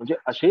बॅलन्स आहे, म्हणजे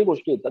अशाही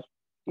गोष्टी येतात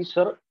की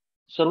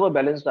सर्व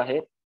बॅलन्स आहे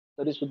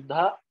तरी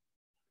सुद्धा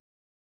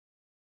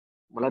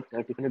मला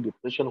त्या ठिकाणी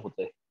डिप्रेशन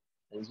होतंय,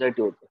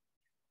 एन्झायटी होते.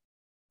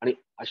 आणि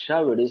अशा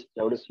वेळेस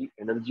ज्यावेळेस ही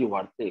एनर्जी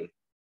वाढते,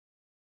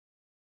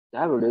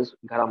 त्यावेळेस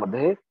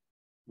घरामध्ये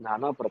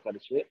नाना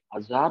प्रकारचे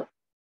आजार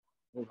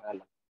व्हायला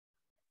लागतात.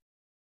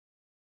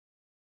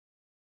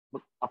 मग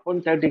आपण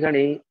त्या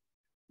ठिकाणी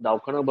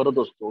दवाखाना भरत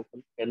असतो, पण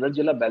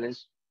एनर्जीला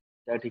बॅलन्स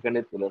त्या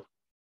ठिकाणी केलं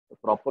तर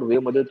प्रॉपर वे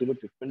मध्ये तुम्ही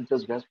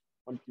ट्रीटमेंटच घ्या.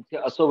 पण तिथे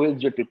असं होईल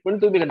जे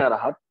ट्रीटमेंट तुम्ही घेणार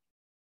आहात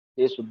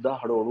ते सुद्धा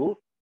हळूहळू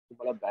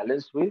तुम्हाला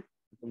बॅलन्स होईल,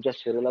 तुमच्या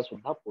शरीराला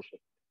सुद्धा पोषक.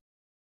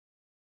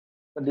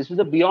 तर दिस is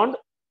a beyond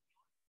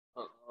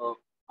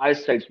I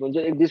sites,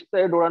 म्हणजे एक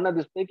दिसतंय, डोळ्यांना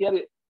दिसतंय की यार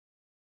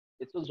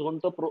याचं झोन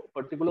तर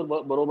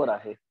पर्टिक्युलर बरोबर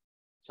आहे,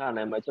 छान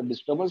आहे, माझं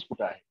डिस्टर्बन्स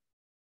कुठे आहे.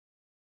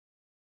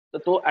 तर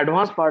तो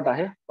ऍडव्हान्स पार्ट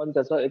आहे, पण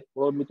त्याचा एक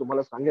थोडं मी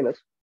तुम्हाला सांगेलच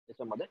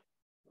त्याच्यामध्ये.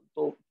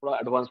 तो थोडा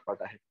ऍडव्हान्स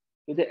पार्ट आहे.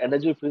 तिथे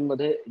एनर्जी फील्ड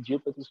मध्ये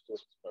जिओपॅथिक स्ट्रेस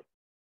असतात,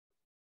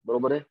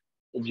 बरोबर आहे.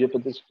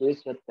 जिओपॅथिक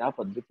स्ट्रेस त्या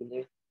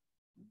पद्धतीने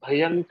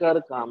भयंकर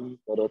काम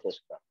करत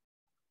असतात.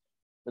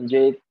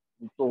 म्हणजे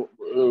तो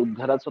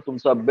घराचा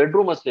तुमचा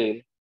बेडरूम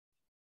असेल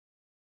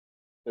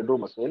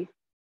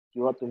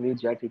किंवा तुम्ही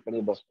ज्या ठिकाणी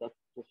बसतात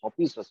तो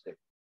ऑफिस असेल,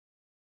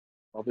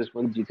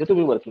 ऑफिसमध्ये जिथे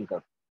तुम्ही वर्किंग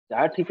करता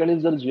त्या ठिकाणी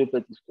जर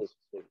जिओपॅथिक स्ट्रेस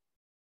असेल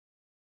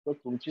तर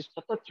तुमची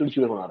सतत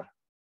चिडचिड होणार आहे,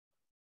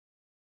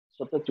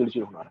 सतत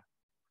चिडचिड होणार आहे,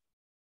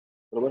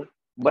 बरोबर.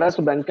 बऱ्याच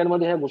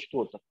बँकांमध्ये ह्या गोष्टी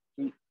होतात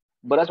की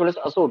बऱ्याच वेळेस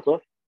असं होतं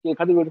की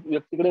एखाद्या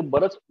व्यक्तीकडे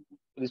बरंच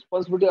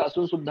रिस्पॉन्सिबिलिटी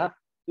असून सुद्धा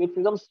ते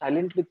एकदम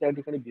सायलेंटली त्या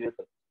ठिकाणी बिहेव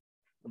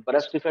करतात.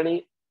 बऱ्याच ठिकाणी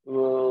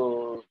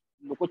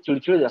लोक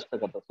चिडचिड जास्त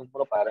करतात,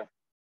 तुम्हाला पाहायला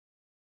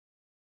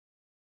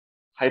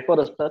हायपर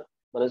असतात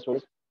बऱ्याच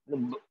वेळेस.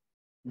 आणि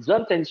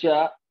जर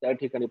त्यांच्या त्या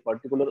ठिकाणी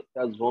पर्टिक्युलर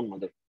त्या झोन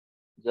मध्ये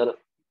जर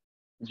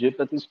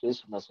जिओपॅथिक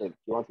स्ट्रेस नसेल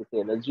किंवा तिथे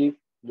एनर्जी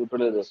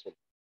न्यूट्रलाइज असेल,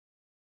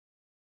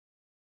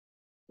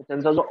 तर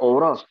त्यांचा जो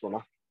ओरा असतो ना,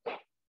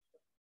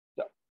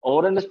 त्या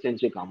ओऱ्यानेच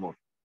त्यांचे काम होतात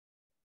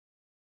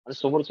आणि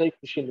समोरच्याही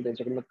खुशीने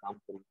त्यांच्याकडनं काम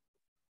करून.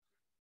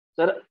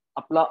 तर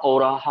आपला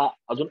ओरा हा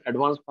अजून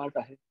ऍडव्हान्स पार्ट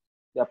आहे,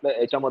 ते आपल्या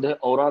याच्यामध्ये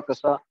ओरा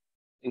कसा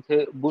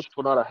इथे बूस्ट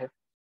होणार आहे.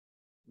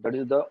 That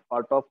is the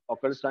part of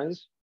occult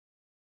science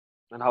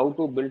and how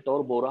to build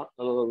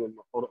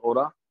our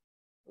aura.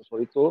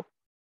 Sorry, तो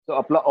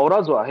आपला ओरा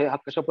जो आहे हा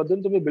कशा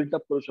पद्धतीने तुम्ही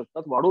बिल्टअप करू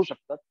शकतात, वाढवू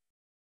शकतात.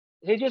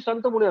 हे जे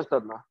संत मुली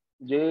असतात ना,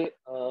 जे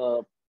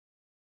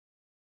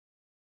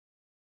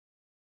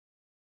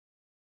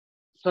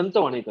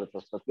संतवाणी करत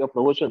असतात किंवा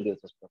प्रवचन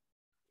देत असतात.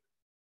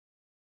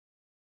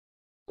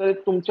 तर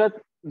तुमच्यात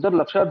जर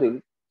लक्षात येईल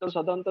तर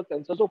साधारणतः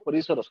त्यांचा जो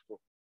परिसर असतो,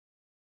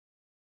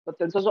 तर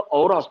त्यांचा जो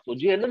ऑरा असतो,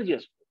 जी एनर्जी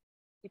असते,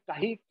 ती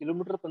काही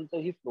किलोमीटर पर्यंत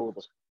ही फ्लो होत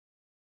असते.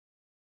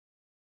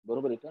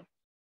 बरोबर आहे का?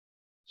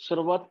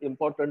 सर्वात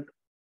इम्पॉर्टंट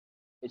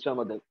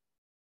याच्यामध्ये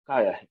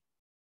काय आहे?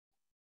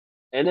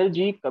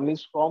 Energy coming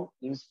from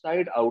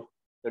inside out,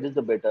 that is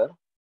the better.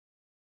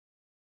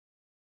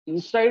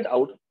 Inside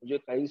out म्हणजे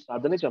काही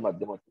साधनेच्या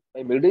माध्यमातून,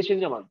 काही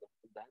मेडिटेशनच्या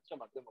माध्यमातून, ध्यानच्या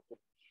माध्यमातून,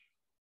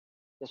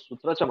 त्या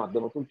सूत्राच्या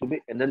माध्यमातून तुम्ही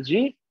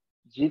एनर्जी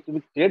जी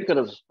तुम्ही क्रिएट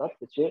करत असतात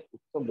त्याचे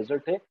उत्तम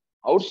रिझल्ट हे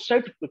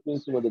आउटसाइड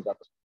फ्रिक्वेन्सी मध्ये जात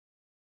असतात.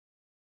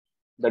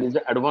 That is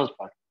the advance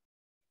part.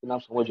 ते नाव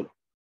समजलं.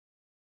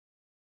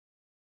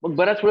 मग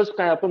बऱ्याच वेळेस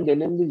काय आपण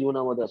दैनंदिन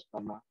जीवनामध्ये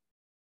असताना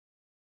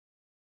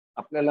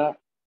आपल्याला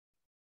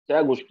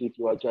त्या गोष्टी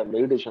किंवा ज्या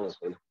मेडिटेशन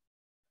असेल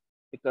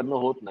हे करणं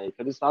होत नाही,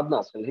 एखादी साधना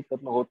असेल हे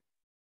करणं होत.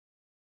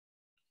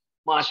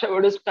 मग अशा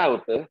वेळेस काय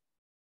होतंय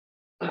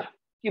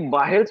की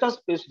बाहेरचा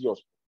स्पेस जो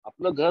असतो,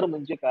 आपलं घर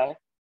म्हणजे काय,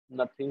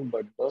 नथिंग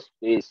बट द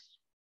स्पेस,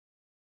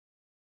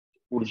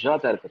 ऊर्जा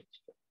तयार करायची.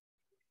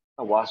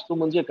 वास्तू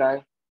म्हणजे काय,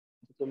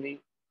 तुम्ही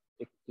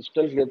एक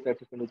क्रिस्टल क्लिअर त्या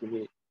ठिकाणी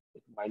तुम्ही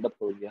एक माइंड अप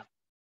करून घ्या,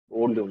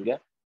 ओढ लिहून घ्या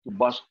की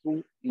वास्तू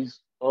इज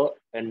अ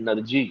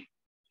एनर्जी.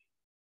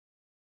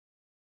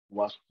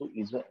 वास्तू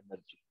इज अ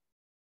एनर्जी.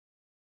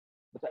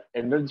 आता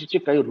एनर्जीचे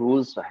काही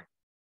रूल्स आहेत.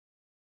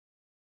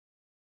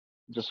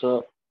 जसं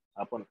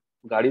आपण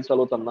गाडी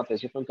चालवताना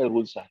त्याचे पण काही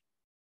रूल्स आहेत.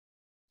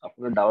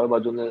 आपण डाव्या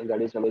बाजूने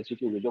गाडी चालवायची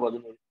की उजव्या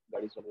बाजूने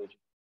गाडी चालवायची,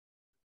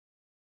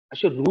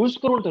 असे रूल्स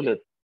करून ठेवलेत.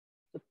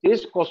 तर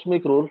तेच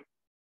कॉस्मिक रूल,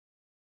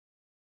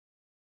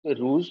 ते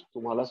रूल्स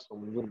तुम्हाला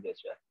समजून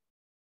घ्यायचे आहेत.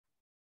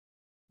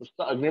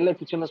 नुसतं अग्नेला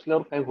किचन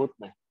असल्यावर काही होत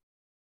नाही,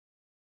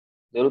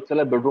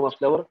 त्याला बेडरूम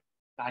असल्यावर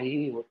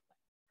काहीही होत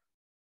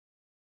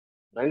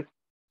नाही, राईट.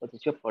 तर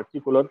तिच्या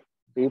पर्टिक्युलर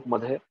डीप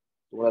मध्ये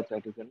तुम्हाला त्या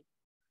ठिकाणी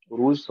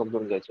रूल्स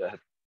समजून घ्यायचे आहेत.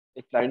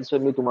 एक क्लायंटचं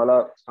मी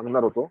तुम्हाला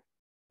सांगणार होतो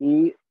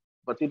की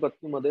पती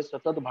पत्नीमध्ये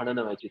सतत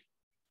भांडणं व्हायची,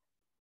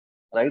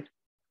 right.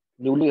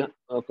 Newly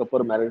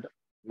couple married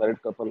married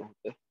couple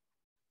होते.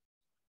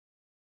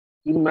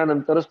 3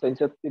 महिन्यानंतरच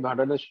त्यांच्यात ती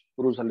भांडणं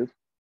सुरू झाली.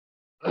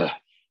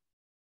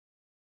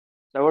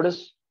 त्यावेळेस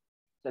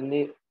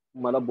त्यांनी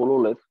मला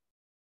बोलवलंय.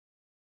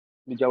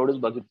 मी ज्यावेळेस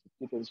बघितलं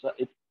की त्यांचा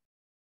एक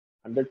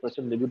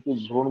 100% निगेटिव्ह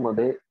झोन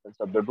मध्ये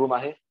त्यांचा बेडरूम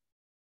आहे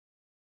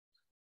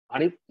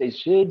आणि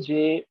त्याचे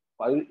जे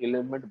 5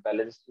 एलिमेंट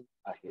बॅलन्सिंग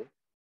आहे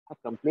हा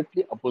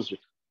कम्प्लिटली अपोजिट.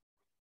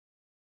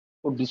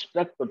 तो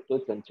डिस्ट्रॅक्ट करतोय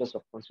त्यांच्या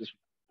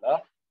सबकॉन्शियसला,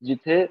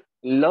 जिथे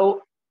लव.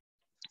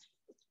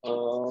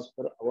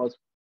 सर आवाज,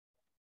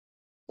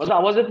 माझा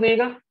आवाज येत नाही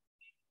का?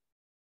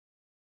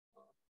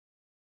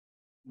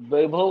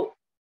 वैभव,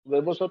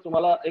 वैभव सर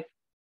तुम्हाला एक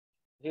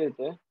हे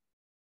येते,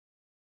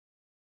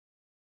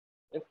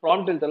 एक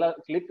प्रॉम्प्ट येईल, त्याला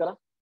क्लिक करा.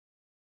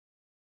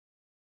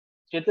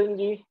 चेतन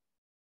जी,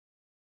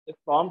 एक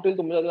प्रॉम्प्ट येईल,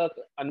 तुम्हाला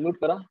अनम्यूट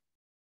करा.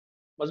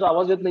 माझा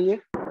आवाज येत नाहीये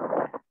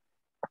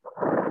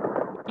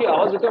की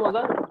आवाज येतोय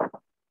माझा?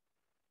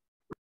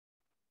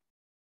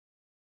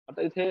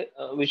 आता इथे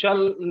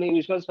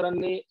विशाल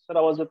सरांनी सर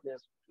आवाज येत नाही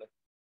असं म्हटलंय.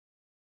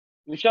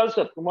 विशाल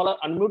सर तुम्हाला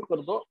अनम्यूट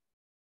करतो,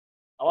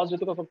 आवाज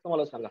येतो का फक्त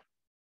मला सांगा.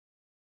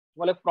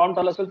 तुम्हाला एक प्रॉम्प्ट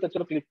आला असेल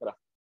त्याच्यावर क्लिक करा.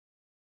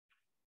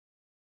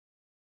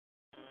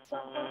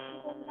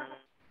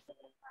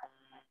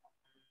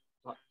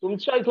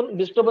 तुमच्या इथून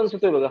डिस्टर्बन्स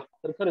येतोय बघा,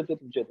 खरखर येतोय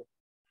तुमच्या इथून.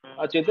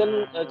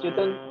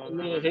 चेतन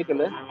हे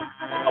केलंय,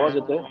 आवाज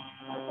येतोय.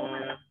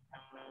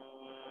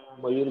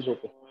 मयूर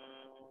झोपे,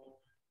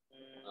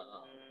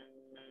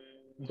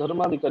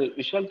 धर्माधिकारी.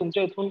 विशाल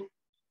तुमच्या इथून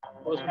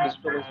थोडस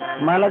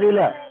डिस्टर्बन्स मला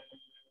दिलं.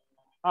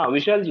 हा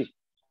विशालजी,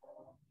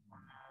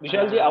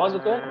 विशालजी आवाज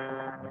येतोय?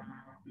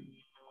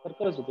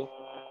 खरखरच येतोय,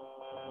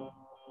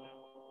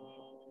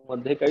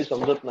 मध्ये काही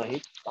समजत नाही.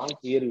 कान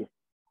क्लिअर यू.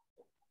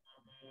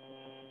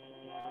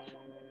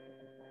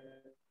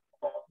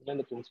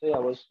 नाही तुमचाही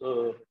आवाज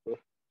येतोय.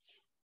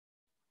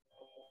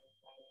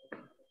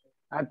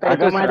 आता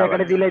येतोय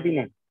माझ्याकडे दिलंय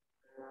तिने.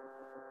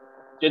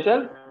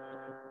 चेतन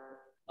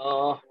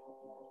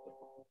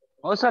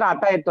हो सर,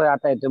 आता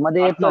येतोय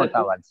मध्ये येत नव्हता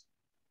आवाज.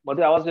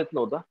 मध्ये आवाज येत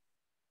नव्हता.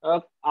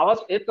 आवाज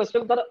येत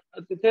नसेल तर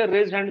तिथे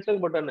रेज हँडचं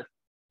बटन आहे,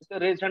 तिथे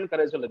रेज हँड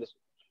करायचं लगेच.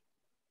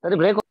 तरी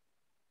ब्रेक.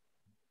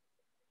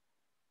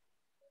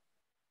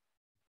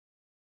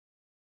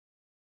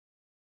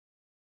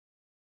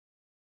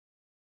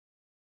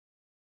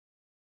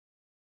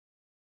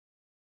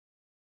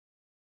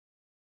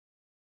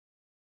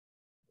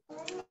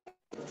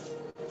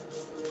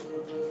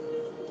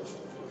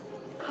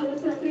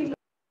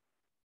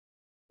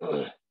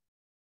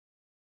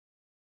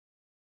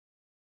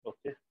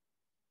 ओके.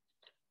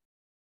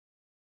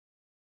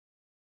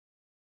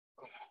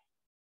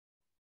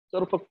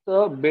 तर फक्त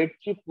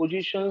बेडची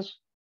पोझिशन्स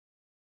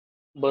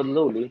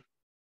बदलवली,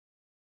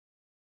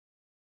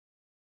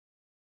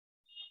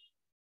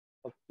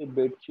 फक्त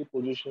बेडची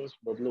पोझिशन्स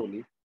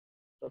बदलवली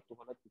तर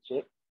तुम्हाला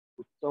तिचे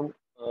उत्तम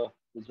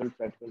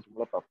रिझल्ट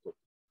तुम्हाला प्राप्त होतो.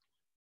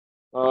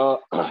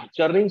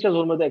 चर्निंगच्या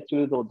झोन मध्ये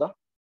ऍक्च्युली तो होता.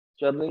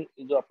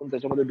 चर्निंग जो आपण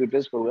त्याच्यामध्ये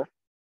डिटेल्स करूया.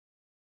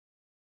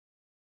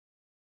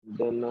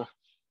 देन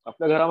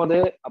आपल्या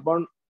घरामध्ये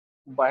आपण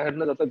बाहेर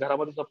न जाता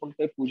घरामध्येच आपण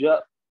काही पूजा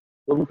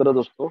रूम करत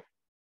असतो.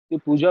 ती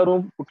पूजा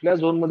रूम कुठल्या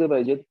झोन मध्ये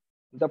पाहिजेत,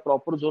 त्या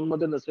प्रॉपर झोन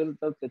मध्ये नसेल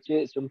तर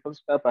त्याचे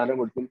सिम्पटम्स काय पाहायला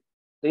मिळतील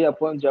ते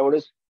आपण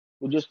ज्यावेळेस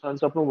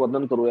पूजस्थानचं आपण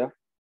वर्णन करूया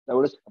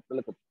त्यावेळेस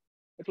आपल्याला कळतं.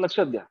 एक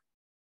लक्षात घ्या,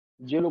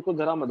 जे लोक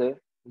घरामध्ये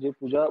जे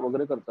पूजा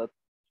वगैरे करतात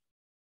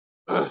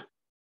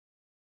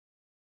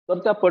तर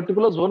त्या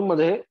पर्टिक्युलर झोन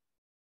मध्ये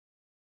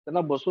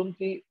त्यांना बसून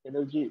ती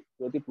एनर्जी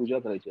किंवा ती पूजा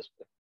करायची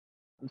असते.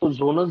 तो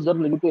झोनच जर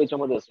निगेटिव्ह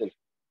याच्यामध्ये असेल,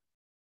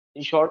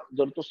 इन शॉर्ट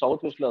जर तो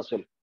साऊथ वेस्टला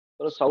असेल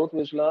तर साऊथ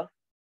वेस्टला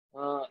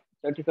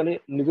त्या ठिकाणी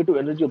निगेटिव्ह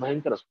एनर्जी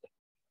भयंकर असते.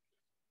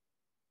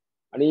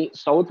 आणि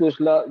साऊथ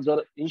वेस्टला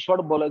जर इन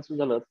शॉर्ट बोलायचं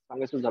झालं,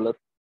 सांगायचं झालं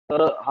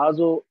तर हा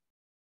जो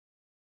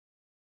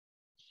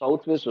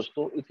साऊथ वेस्ट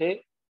असतो इथे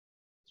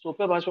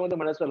सोप्या भाषेमध्ये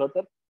म्हणायचं झालं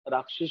तर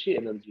राक्षसी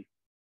एनर्जी,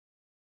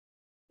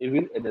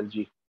 इव्हिल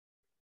एनर्जी,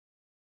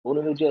 दोन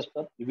एनर्जी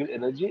असतात, evil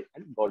energy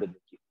and God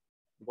energy.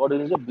 God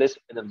is a bless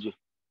energy,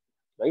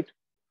 right?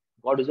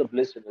 God is a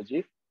bless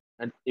energy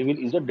and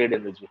evil is a dead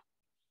energy.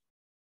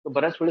 तर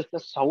बऱ्याच वेळेस त्या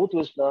साऊथ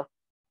वेस्टला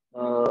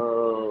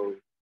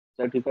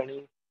त्या ठिकाणी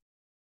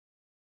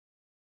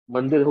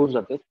मंदिर होऊन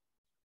जाते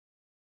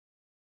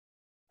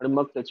आणि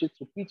मग त्याची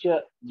चुकीच्या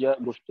ज्या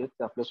गोष्टी आहेत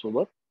त्या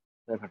आपल्यासोबत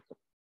त्या घडतात.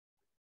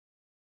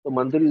 तर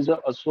मंदिर इज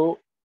असो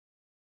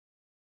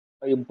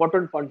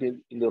important point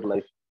in your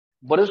life.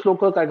 बरेच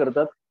लोक काय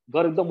करतात,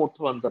 घर एकदम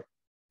मोठं बांधतात,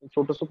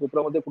 छोटस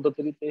कोपऱ्यामध्ये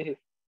कुठंतरी ते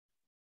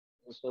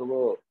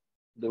सर्व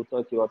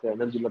देवता किंवा त्या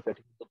एनर्जीला त्या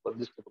ठिकाणी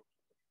बंदिस्त करतात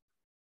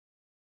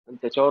आणि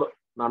त्याच्यावर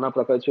नाना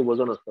प्रकारचे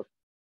वजन असतात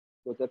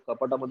किंवा त्या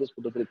कपाटामध्येच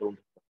कुठेतरी करून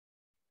टाकतात.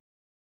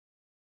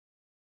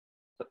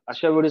 तर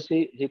अशा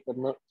वेळेसही हे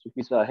करणं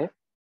चुकीचं आहे.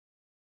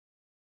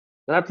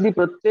 घरातली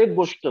प्रत्येक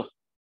गोष्ट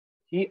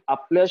ही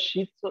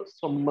आपल्याशीच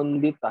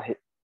संबंधित आहे.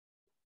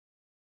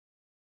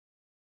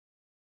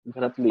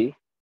 घरातली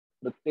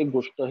प्रत्येक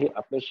गोष्ट ही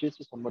आपल्याशीच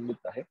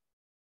संबंधित आहे.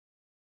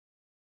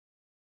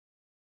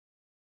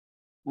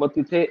 मग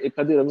तिथे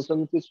एखादी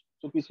रंगसंगती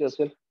चुकीची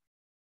असेल,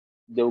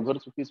 देवघर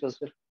चुकीचं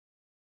असेल,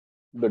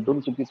 बेडरूम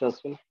चुकीचं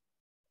असेल,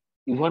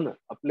 इव्हन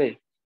आपले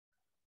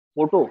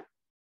फोटो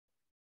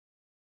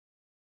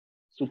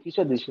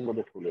चुकीच्या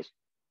दिशेमध्ये ठेवले असतील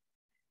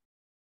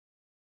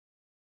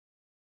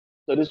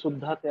तरी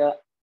सुद्धा त्या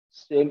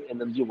सेम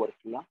एनर्जी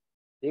वर्कला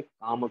हे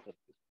काम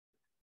करते.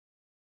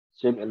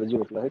 सेम एनर्जी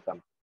वर्कला हे काम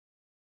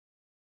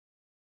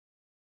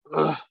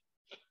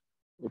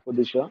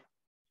उपदिशा,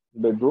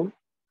 bedroom,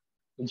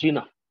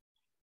 Jinnah.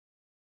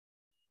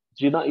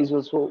 Jinnah is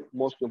also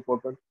most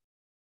important.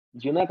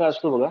 जिना काय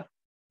असतो बघा,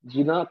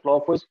 जिना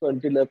क्लॉकवाईज किंवा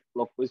अँटी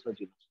क्लॉकवाईज हा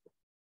जिना असतो.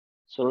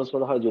 सरळ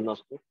सरळ हा जिना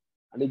असतो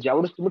आणि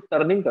ज्यावेळेस तुम्ही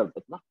टर्निंग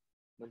करतात ना,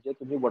 म्हणजे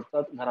तुम्ही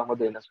वळतात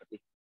घरामध्ये येण्यासाठी,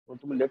 मग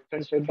तुम्ही लेफ्ट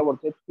हँड साईडला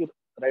वळतायत की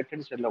राईट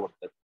हँड साईडला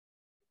वळतायत,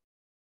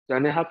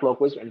 त्याने हा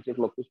क्लॉकवाईज अँटी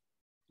क्लॉकवाईज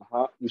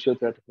हा विषय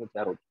त्या ठिकाणी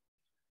तयार होतो.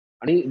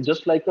 आणि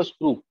जस्ट लाईक अ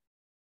स्क्रू,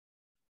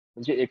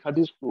 म्हणजे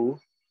एखादी स्क्रू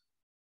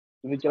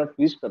तुम्ही त्याला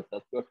ट्विस्ट करतात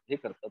किंवा हे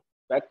करतात,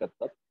 पॅक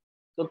करतात,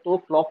 तर तो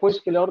क्लॉकवाईज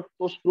केल्यावर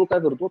तो स्क्रू काय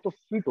करतो, तो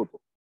फिट होतो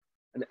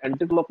आणि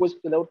अँटी क्लॉकवाईज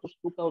केल्यावर तो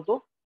स्क्रू काय होतो,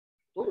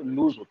 तो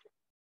लूज होतो.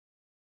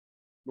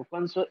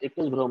 लोकांचं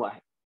एकच भ्रम आहे,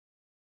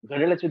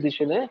 घड्याळाच्या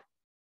दिशेने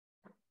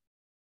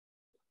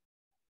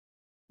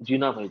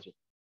जिना पाहिजे,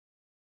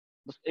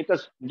 बस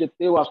एकच. म्हणजे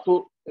ते वास्तू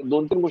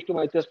 2-3 गोष्टी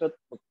माहिती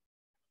असतात.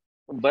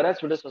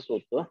 बऱ्याच वेळेस असं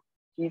होतं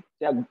की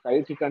त्या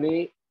काही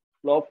ठिकाणी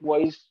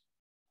क्लॉकवाईज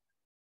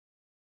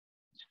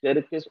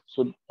स्टेअरकेस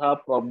सुद्धा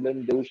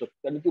प्रॉब्लेम देऊ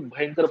शकते आणि ती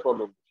भयंकर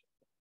प्रॉब्लेम देऊ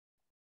शकते.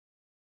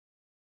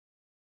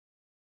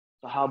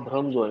 तर हा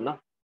भ्रम जो आहे ना,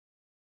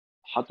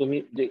 हा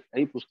तुम्ही जे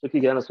काही पुस्तकी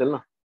ज्ञान असेल ना,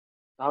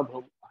 हा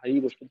भ्रम, ही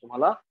गोष्ट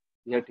तुम्हाला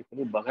या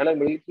ठिकाणी बघायला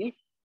मिळेल की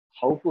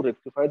how to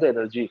rectify the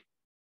energy.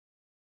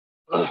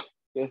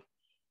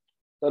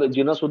 तर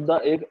जिना सुद्धा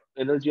एक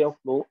एनर्जी ऑफ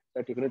फ्लो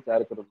त्या ठिकाणी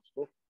तयार करत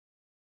असतो.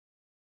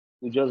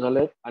 पूजा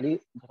झाल्यात आणि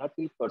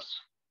घरातील कट्स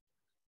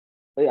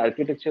काही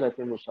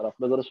आर्किटेक्चर नुसार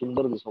आपलं घर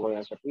सुंदर दिसावं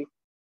यासाठी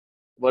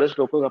बरेच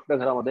लोक आपल्या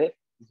घरामध्ये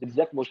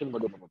झिगझॅग मोशन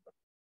मध्ये बनवतात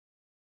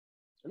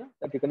है ना.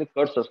 त्या ठिकाणी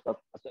कट्स असतात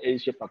असं एल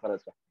शेप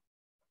आकाराचा.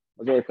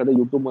 म्हणजे एखाद्या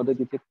युट्यूब मध्ये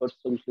तिथे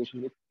कट्सचं विश्लेषण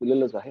मी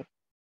केलेलंच आहे.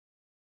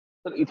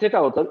 तर इथे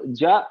काय होतं,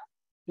 ज्या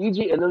ती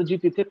जी एनर्जी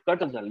तिथे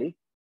कट झाली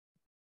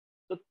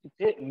तर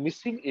तिथे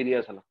मिसिंग एरिया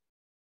झाला,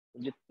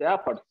 म्हणजे त्या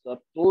पार्टचा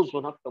तो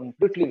झोन हा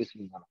कम्प्लिटली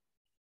मिसिंग झाला.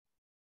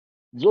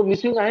 जो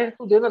मिसिंग आहे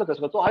तो देणार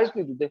कसला, तो आहेच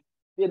नाही तिथे,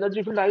 ती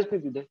एनर्जी फील्ड आहेच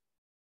नाही तिथे,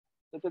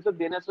 तर त्याचं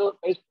देण्याचं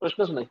काही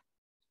प्रश्नच नाही.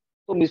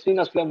 तो मिसिंग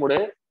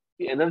असल्यामुळे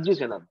ती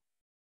एनर्जीच येणार.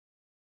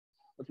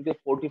 तिथे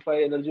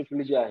 45 एनर्जी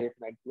फील्ड जे आहेत,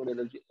 91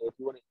 एनर्जी,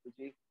 81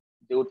 एनर्जी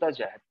देवता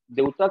जे आहेत,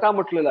 देवता का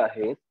म्हटलेलं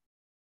आहे,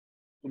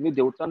 तुम्ही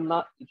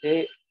देवतांना इथे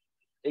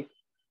एक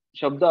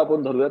शब्द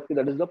आपण धरूयात की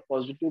that is the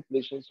positive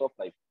प्लेशन्स of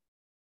life,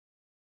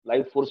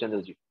 life force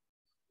energy.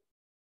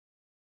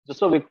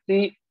 जसं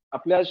व्यक्ती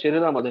आपल्या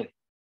शरीरामध्ये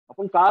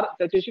आपण कार,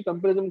 त्याच्याशी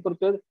कंपॅरिझन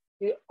करतोय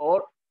की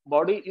और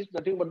body is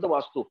nothing but the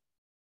वास्तू.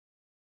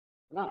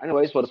 ना, आणि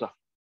वाईस वर्सा.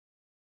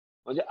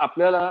 म्हणजे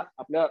आपल्याला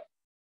आपल्या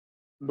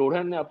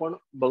डोळ्यांनी आपण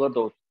बघत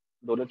आहोत,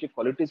 डोळ्याची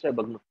क्वालिटीच आहे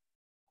बघणं,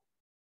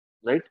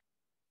 राईट.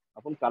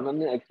 आपण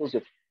कानांनी ऐकतोच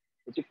आहे,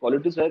 त्याची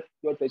क्वालिटीज आहेत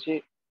किंवा त्याचे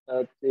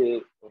ते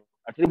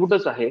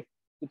अट्रिब्यूटच आहे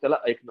की त्याला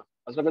ऐकणं.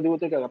 असं कधी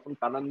होते का आपण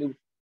कानांनी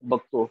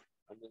बघतो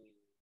आणि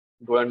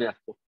डोळ्यांनी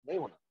ऐकतो? नाही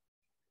होणार.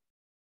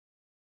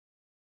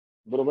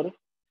 बरोबर है?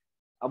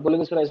 आप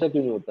बोलेंगे सर ऐसा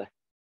क्यों नहीं होता है?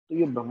 तो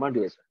ये ब्रह्मांड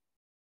ही ऐसा है,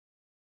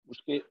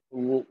 उसके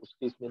वो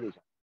उसके इसमें नहीं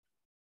जाता,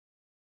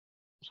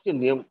 उसके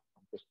नियम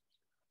हमको समजतात.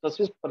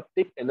 तसेच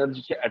प्रत्येक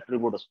एनर्जीचे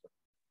ऍट्रिब्यूट असतात.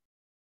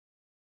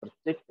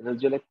 प्रत्येक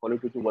एनर्जीला एक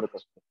क्वालिटेटिव्ह वर्क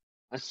असतं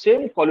आणि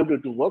सेम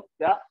क्वालिटेटिव्ह वर्क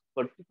त्या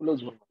पर्टिक्युलर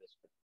झोन मध्ये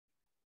असतं.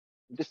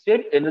 म्हणजे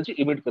सेम एनर्जी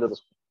इमिट करत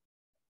असतो.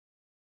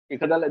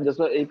 एखाद्याला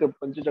जसं एक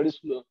 45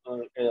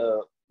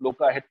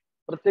 लोक आहेत,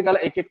 प्रत्येकाला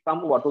एक एक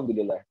काम वाटून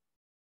दिलेलं आहे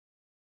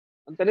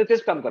आणि त्याने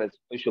तेच काम करायचं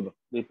आयुष्यभर,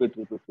 रिपीट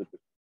रिपीट रिपीट.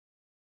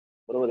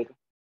 बरोबर आहे का?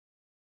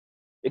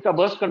 एका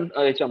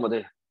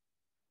याच्यामध्ये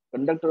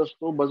कंडक्टर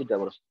असतो, बस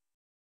ड्रायव्हर असतो.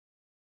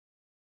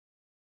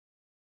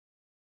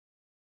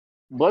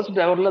 बस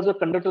ड्रायव्हरला जर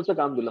कंडक्टरचं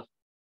काम दिलं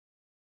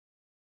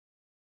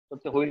तर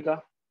ते होईल का?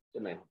 ते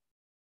नाही होईल.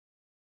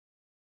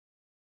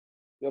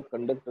 किंवा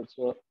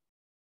कंडक्टरचं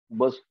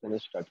बस त्याने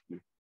स्टार्ट केली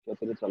किंवा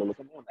त्याने चालवलं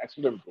तर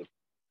ऍक्सिडेंट होईल.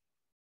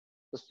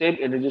 तर सेम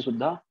एनर्जी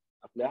सुद्धा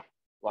आपल्या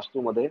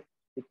वास्तूमध्ये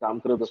ती काम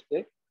करत असते.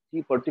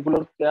 ही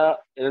पर्टिक्युलर त्या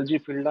एनर्जी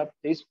फील्डला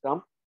तेच काम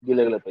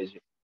दिलं गेलं पाहिजे.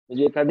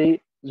 म्हणजे एखादी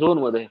झोन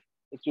मध्ये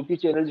एक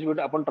चुकीची एनर्जी फील्ड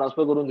आपण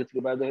ट्रान्सफर करून घेतली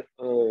बाय द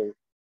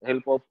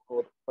हेल्प ऑफ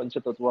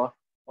पंचतत्व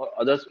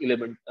अदर्स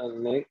इलेमेंट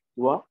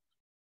किंवा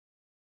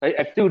काही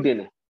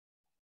ऍक्टिव्हिटीने.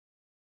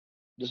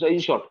 जसं इन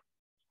शॉर्ट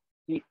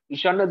की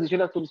ईशान्य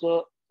दिशेला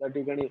तुमचं त्या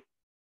ठिकाणी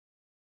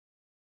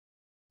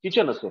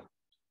किचन असेल,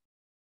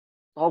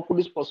 हाउ कुड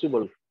is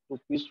possible to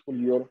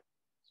peaceful your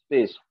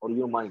space और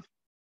युअर माइंड?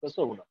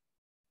 कसं होणार?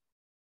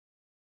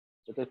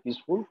 तर ते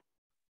पीसफुल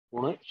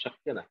होणं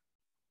शक्य नाही,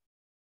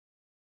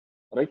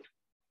 राईट.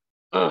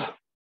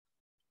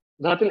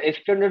 घरातील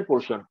एक्सटेंडेड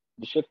पोर्शन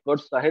जसे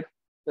कट्स आहेत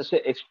तसे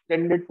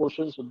एक्सटेंडेड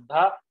पोर्शन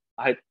सुद्धा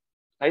आहेत.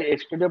 काही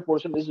extended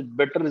portion is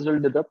better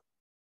result देतात.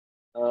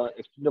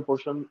 Extended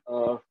portion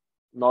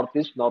north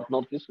east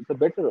north east इथं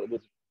बेटर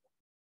रिझल्ट,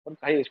 पण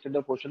काही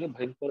एक्सटेंडेड पोर्शन हे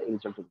भयंकर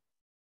रिझल्ट होतो.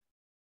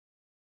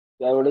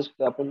 त्यावेळेस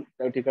आपण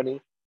त्या ठिकाणी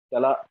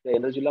त्याला त्या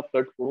एनर्जीला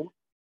कट करून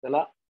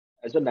त्याला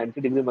ऍज अ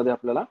 90 डिग्री मध्ये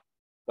आपल्याला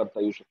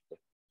करता येऊ शकतं.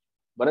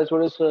 बऱ्याच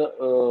वेळेस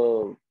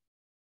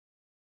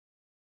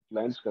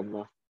क्लायंट्स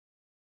करणं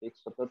एक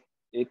सतत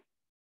एक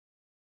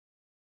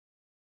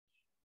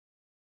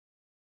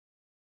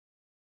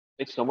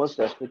एक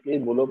समस्या असते की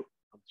मुलं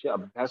आमचे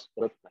अभ्यास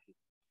करत नाही.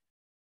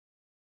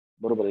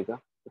 बरोबर आहे का?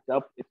 तर त्या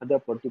एखाद्या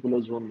पर्टिक्युलर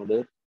झोन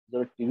मध्ये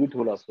जर टीव्ही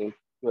ठेवला असेल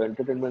किंवा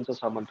एंटरटेनमेंटचं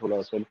सामान ठेवलं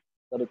असेल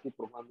तर ती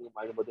पूर्ण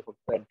माइंड मध्ये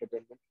फक्त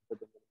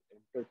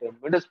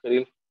एंटरटेनमेंटच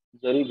करेल,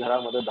 जरी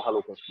घरामध्ये 10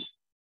 लोक असतील.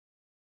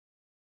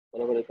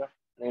 बरोबर आहे का?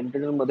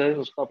 एंटरटेनमेंट मध्ये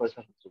नुसता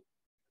पैसा खर्च होतो.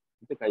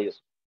 तिथे काही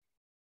असतं.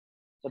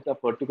 तर त्या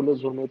पर्टिक्युलर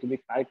झोन मध्ये तुम्ही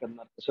काय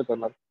करणार, कसं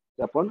करणार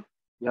ते आपण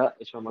या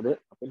याच्यामध्ये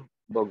आपण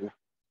बघू.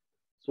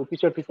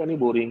 चुकीच्या ठिकाणी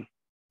बोरिंग,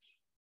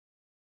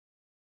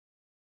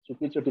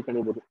 चुकीच्या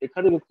ठिकाणी बोरिंग.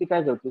 एखादी व्यक्ती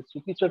काय करते,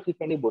 चुकीच्या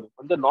ठिकाणी बोरिंग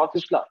म्हणजे नॉर्थ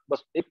ईस्टला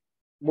बस एक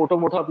मोठं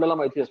मोठं आपल्याला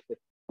माहिती असते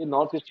की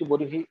नॉर्थ ईस्टची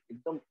बोरिंग ही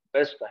एकदम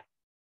बेस्ट आहे.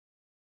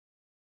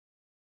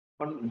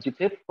 पण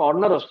जिथे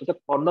कॉर्नर असतो त्या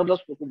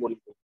कॉर्नरलाच लोक बोरिंग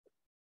करतात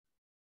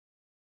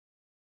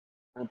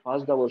आणि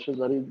 5-10 वर्ष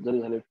जरी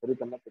जरी झाले तरी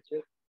त्यांना त्याचे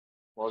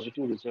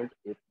पॉझिटिव्ह रिझल्ट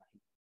येत नाही.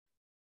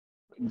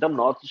 एकदम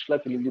नॉर्थ ईस्टला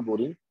केलेली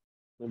बोरिंग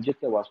म्हणजे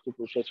त्या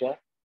वास्तुपुरुषाच्या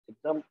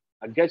एकदम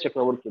आज्ञा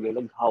चक्रावर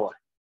केलेलं घाव आहे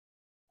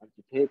आणि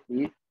तिथे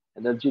ती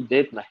एनर्जी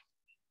देत नाही.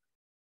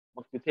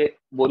 मग तिथे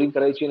बोरिंग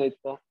करायची नाहीत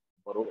का?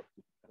 बरोबर,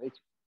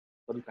 करायची,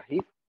 पण काही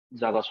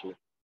जागा सोड,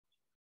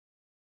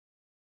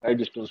 काही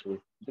डिस्टन्स होईल.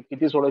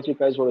 किती सोडायची,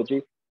 काय सोडायची,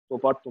 तो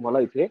पाठ तुम्हाला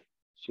इथे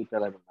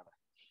शिकायला मिळणार आहे.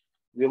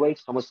 वैवाहिक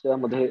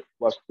समस्यामध्ये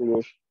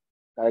वास्तुदोष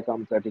काय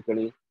काम त्या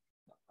ठिकाणी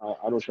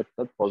आणू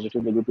शकतात,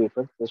 पॉझिटिव्ह निगेटिव्ह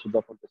इफेक्ट, ते सुद्धा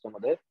आपण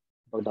त्याच्यामध्ये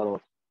बघणार आहोत.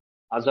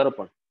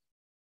 आजारपण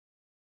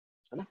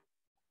है ना,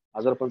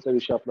 आजारपणचा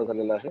विषय आपला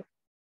झालेला आहे.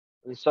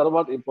 आणि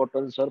सर्वात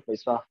इम्पॉर्टंट सर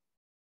पैसा,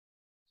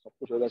 सब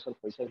कुछ होगा सर,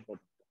 पैसा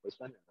इम्पोर्टेंट है,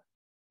 पैसा नहीं आ रहा है,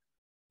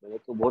 मेरे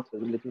को बहुत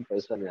जरूरी लेकिन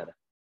पैसा नहीं आ रहा है.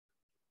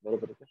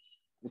 बरोबर है.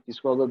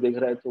 किसको अगर देख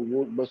रहा है तो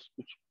वो बस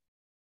कुछ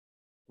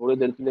थोड़ी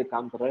देर के लिए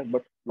काम कर रहा है,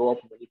 but flow of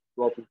money,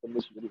 flow of income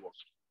is very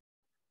worst.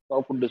 तो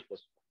आपण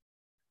डिस्कस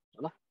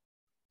है ना,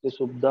 ते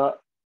सुद्धा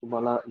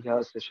तुम्हाला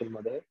ह्या सेशन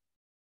मध्ये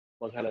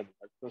बघायला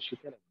मिळतात किंवा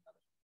शिकायला मिळणार.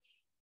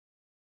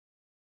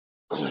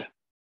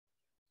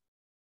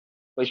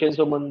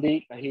 पैशांसंबंधी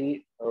काही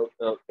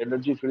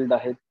एनर्जी फील्ड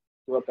आहेत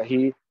किंवा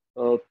काही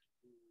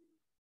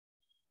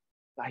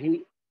काही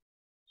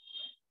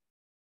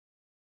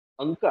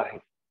अंक आहेत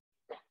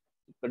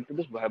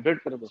कंटिन्युअस व्हायब्रेट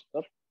करत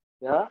असतात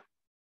त्या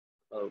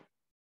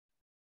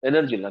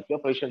एनर्जीला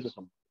किंवा पैशांच्या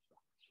संबंध.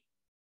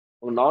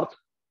 नॉर्थ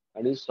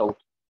आणि साऊथ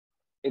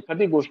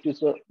एखादी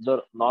गोष्टीचं जर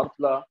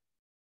नॉर्थला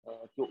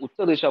किंवा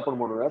उत्तर दिशा आपण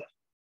म्हणूयात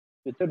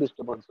तिथे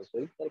डिस्टर्बन्स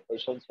असेल तर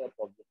पैशांचा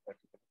प्रॉब्लेम त्या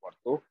ठिकाणी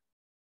वाढतो.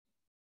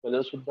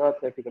 कलर सुद्धा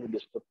त्या ठिकाणी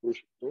डिस्टर्ब करू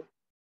शकतो.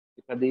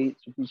 एखादी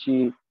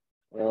चुकीची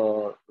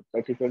त्या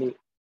ठिकाणी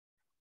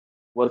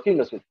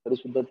वर्किंग असेल तरी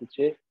सुद्धा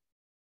तिचे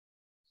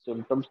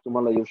सिम्पटम्स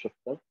तुम्हाला येऊ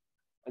शकतात.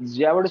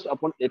 ज्यावेळेस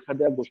आपण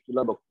एखाद्या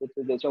गोष्टीला बघतो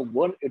तर त्याच्या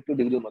 180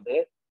 डिग्री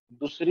मध्ये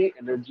दुसरी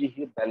एनर्जी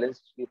ही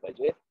बॅलन्स केली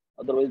पाहिजे.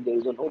 Otherwise there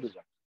is a no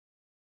result.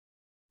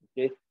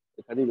 Okay,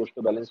 एखादी गोष्ट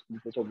बॅलन्स केली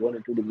त्याच्या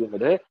 180 डिग्री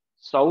मध्ये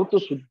साऊथ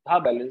सुद्धा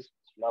बॅलन्स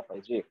असला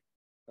पाहिजे.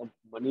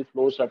 मनी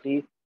फ्लो साठी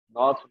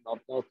north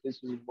north is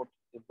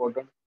most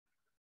important.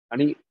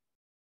 आणि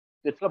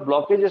त्याचा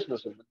ब्लॉकेजेस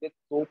नसेल म्हणजे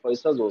तो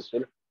पैसा जो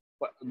असेल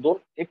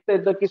एक तर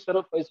येतं की सर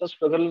पैसा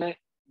स्ट्रगलने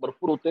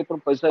भरपूर होते पण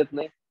पैसा येत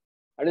नाही.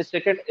 आणि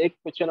सेकंड एक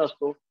क्वेश्चन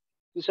असतो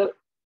की सर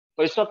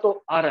पैसा तो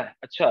आ रहा है,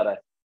 अच्छा आ रहा है,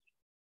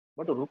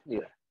 बट रुक नाही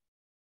रहा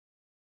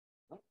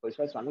है.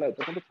 पैसा चांगला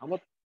येतो पण तो थांबत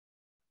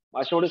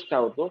नाही. अशा वेळेस काय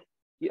होतं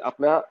की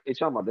आपल्या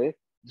याच्यामध्ये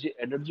जी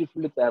एनर्जी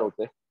फील्ड तयार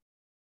होते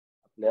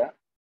आपल्या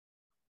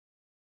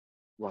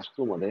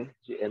वास्तूमध्ये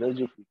जी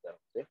एनर्जी फील्ड तयार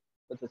होते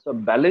तर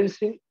त्याचं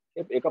बॅलन्सिंग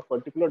एका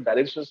पर्टिक्युलर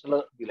डायरेक्शनला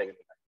दिलं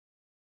गेलेलं आहे.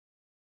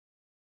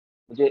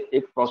 म्हणजे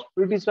एक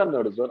प्रॉस्पेरिटीचा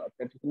नळ जर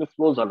त्या ठिकाणी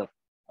फ्लो झाला,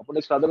 आपण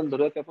एक साधारण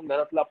धरूया की आपण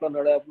घरातला आपला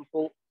नळ आहे आपण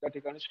तो त्या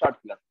ठिकाणी स्टार्ट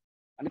केला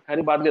आणि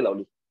खाली बादली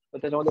लावली तर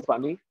त्याच्यामध्ये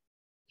पाणी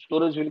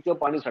स्टोरेज होईल किंवा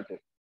पाणी साठेल.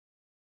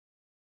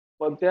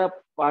 पण त्या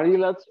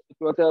पाणीलाच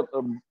किंवा त्या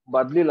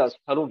बादलीलाच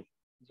ठरून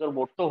जर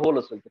मोठं होल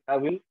असेल तर काय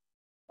होईल,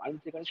 पाणी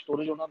ठिकाणी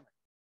स्टोरेज होणार नाही.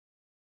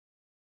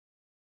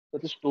 तर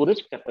ती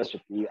स्टोरेज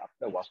कॅपॅसिटी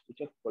आपल्या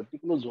वास्तूच्या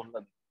पर्टिक्युलर झोनला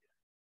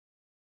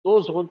तो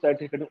झोन त्या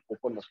ठिकाणी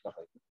ओपन नसला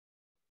पाहिजे,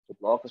 तो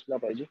ब्लॉक असला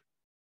पाहिजे.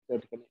 त्या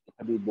ठिकाणी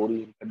एखादी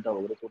बोरी खड्डा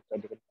वगैरे तो त्या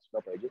ठिकाणी असला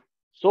पाहिजे,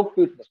 सोप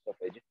पीठ नसला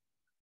पाहिजे.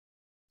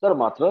 तर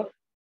मात्र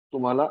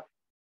तुम्हाला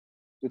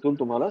तिथून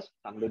तुम्हाला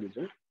चांगले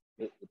रिझल्ट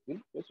येतील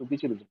किंवा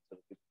चुकीचे रिझल्ट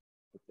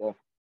येतील.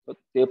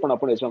 ते पण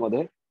आपण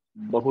याच्यामध्ये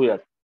बघूयात.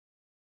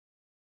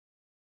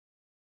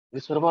 हे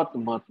सर्वात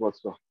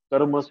महत्वाचं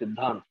कर्म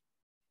सिद्धांत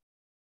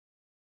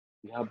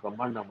ह्या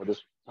ब्रह्मांडामध्ये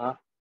सुद्धा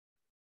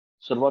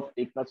सर्वात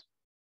एकाच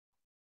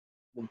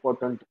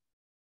इम्पॉर्टंट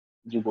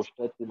जी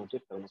गोष्ट है ती म्हणजे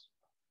कर्म सिद्धांत.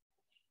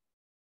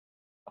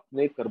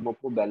 अपने कर्म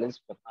को बैलेंस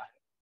करना है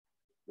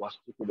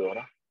वास्तु के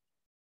द्वारा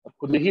और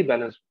खुद ही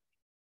बैलेंस.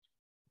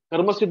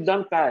 कर्म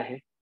सिद्धांत काय आहे,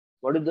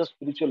 what is the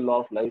spiritual law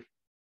of life.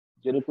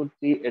 जेणेकरून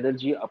ती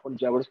एनर्जी आपण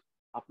ज्यावेळेस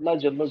आपला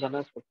जन्म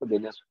झाल्यास फक्त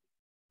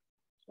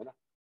देण्यासाठी ना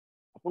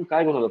आपण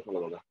काय घेऊन आलो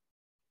मला बघा.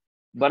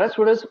 बऱ्याच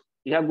वेळेस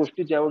ह्या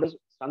गोष्टी ज्यावेळेस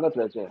सांगत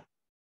राहायच्या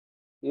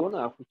हो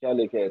ना आपण क्या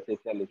लेके आए थे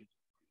क्या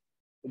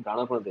लेके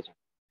गाणं पण त्याच्यात.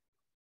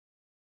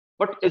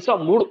 बट याचा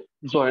मूड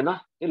जो आहे ना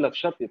हे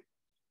लक्षात येत.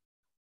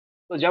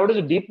 तर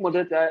ज्यावेळेस डीप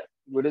मध्ये त्या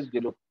वेळेस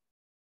गेलो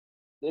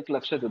एक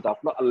लक्षात येतं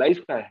आपलं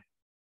लाईफ काय आहे.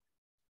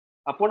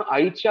 आपण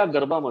आईच्या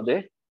गर्भामध्ये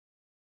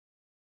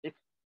एक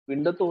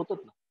पिंड तर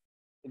होतच ना,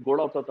 एक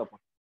गोळा होतात आपण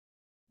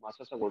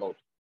मासाचा गोळा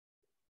होतो.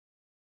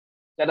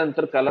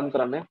 त्यानंतर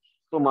कालांतराने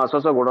तो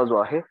मासाचा गोळा जो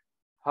आहे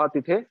हा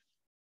तिथे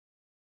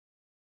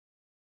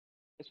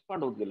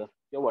एक्सपांड होत गेला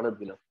किंवा वाढत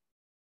गेला.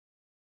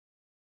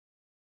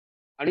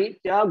 आणि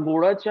त्या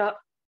गोळाच्या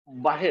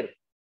बाहेर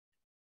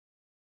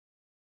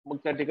मग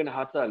त्या ठिकाणी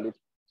हात आले,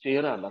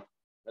 चेहरा आला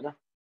है ना,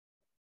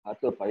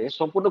 हात पाय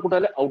संपूर्ण कुठे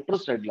आले आउटर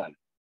साईडला आले.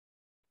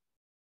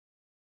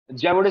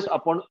 ज्यावेळेस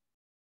आपण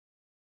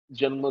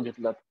जन्म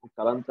घेतला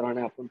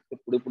कालांतराने आपण ते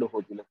पुढे पुढे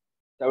होत गेलो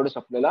त्यावेळेस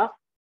आपल्याला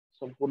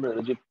संपूर्ण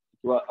एनर्जी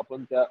किंवा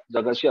आपण त्या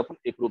जगाशी आपण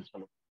एकरूप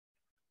झालो.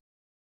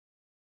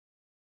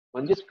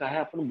 म्हणजेच काय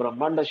आपण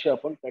ब्रह्मांडाशी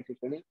आपण त्या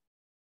ठिकाणी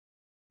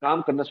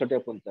काम करण्यासाठी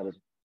आपण तयार झालो.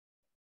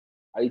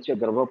 आईच्या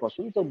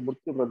गर्भापासून तर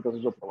मृत्यूपर्यंतचा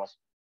जो प्रवास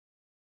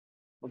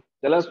मग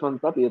त्यालाच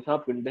म्हणतात यथा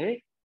पिंड है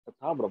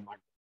तथा ब्रह्मांड.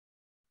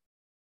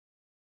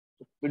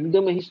 तो पिंड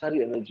में ही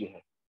सारी एनर्जी है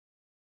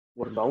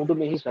और राउंड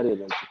में ही सारी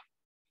एनर्जी.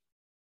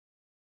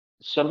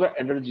 सर्व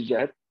एनर्जी जे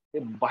आहेत ते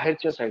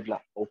बाहेरच्या साईडला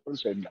ओपन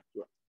साईडला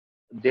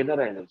किंवा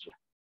देणारा एनर्जी आहे.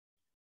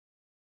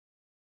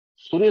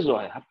 सूर्य जो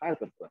आहे हा काय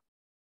करतोय,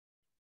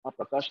 हा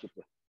प्रकाश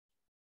देतोय,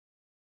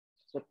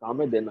 त्याचं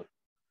काम आहे देणं.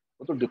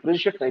 तो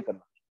डिफरेंशिएट नहीं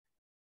करना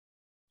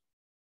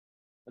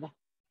है ना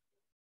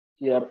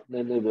कि यार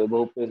नहीं नहीं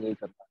वैभव पे नहीं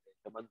करना है,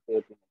 चमन पे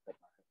नहीं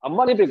करना है,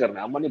 अंबानी पे करना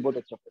है, अंबानी बहुत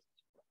अच्छा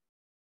पैसा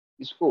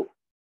इसको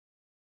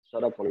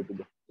सारा क्वालिटी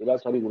दो, याला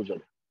सारी ऊर्जा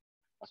दो,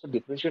 असं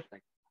डिफरेंशिएट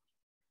नाही.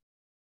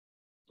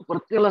 तो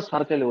प्रत्येकाला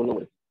सारख्या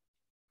लेवलवर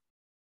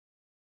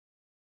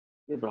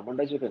हे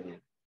ब्रह्मांडाचे काही नाही.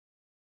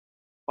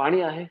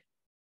 पाणी आहे,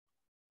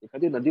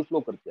 एखादी नदी फ्लो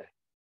करते आहे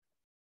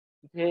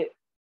तिथे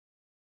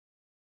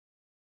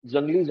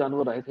जंगली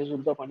जानवर आहेत हे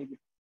सुद्धा पाणी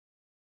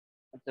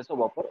पितात. त्याचा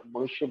वापर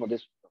मनुष्यमध्ये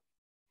सुद्धा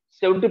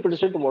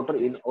 70% water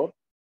in our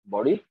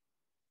body,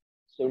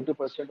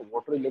 70%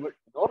 water element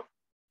in our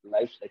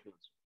life cycle.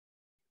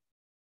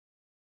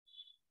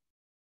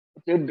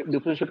 ते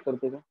डिफरेंशिएट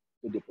करते का,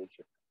 ते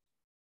डिफरेंशिएट.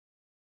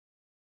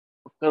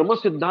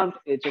 कर्मसिद्धांत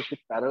याच्याशी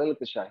पॅरल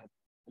कसे आहेत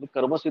आणि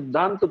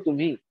कर्मसिद्धांत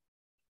तुम्ही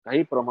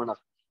काही प्रमाणात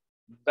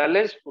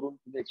बॅलन्स करून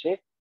त्याचे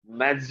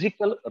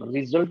मॅजिकल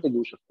रिझल्ट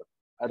देऊ शकतात.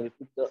 I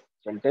repeat the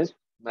sentence,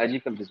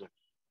 magical result.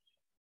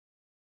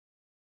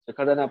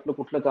 एखाद्याने आपलं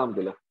कुठलं काम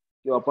केलं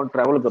किंवा आपण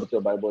ट्रॅव्हल करतोय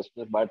बाय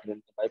बसने, बाय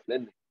ट्रेनने, बाय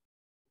प्लेनने,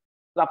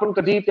 तर आपण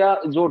कधी त्या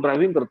जो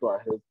ड्रायव्हिंग करतो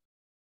आहे,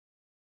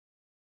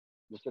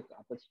 जसं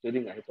आता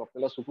स्टेरिंग आहे, तो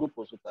आपल्याला सुखरूप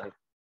पोहोचत आहे.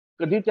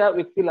 कधी त्या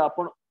व्यक्तीला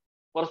आपण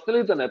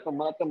पर्सनली तर नाही, पण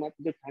मला त्या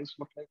मनात थँक्स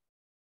म्हटलंय,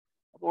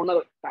 आपण म्हणणार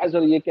काय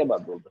झालं, ये क्या बात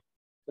बोलतो,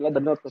 त्याला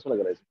धन्यवाद कशाला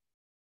करायचं,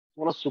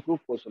 तुम्हाला सुखरूप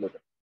पोहोचवलं तर.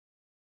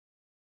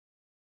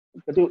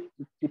 कधी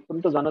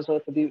तिथपर्यंत जाण्याचा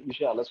कधी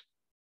विषय आलाच.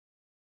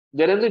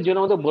 दैनंदिन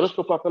जीवनामध्ये बरेच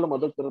लोक आपल्याला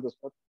मदत करत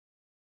असतात,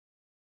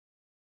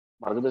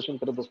 मार्गदर्शन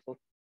करत असतात.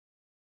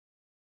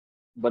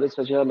 बरेच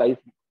अशा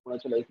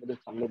कोणाच्या लाईफमध्ये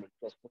चांगले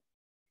मित्र असतात,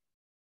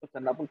 तर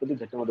त्यांना आपण कधी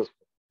धन्यवाद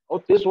असतो. अहो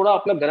ते सोडा,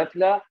 आपल्या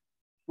घरातल्या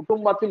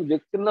कुटुंबातील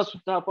व्यक्तींना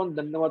सुद्धा आपण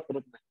धन्यवाद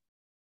करत नाही.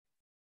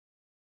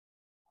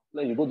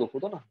 आपला इगो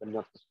दुखवतो ना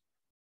धन्यवाद कसं.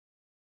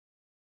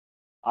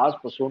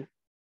 आजपासून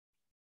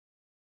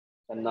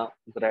त्यांना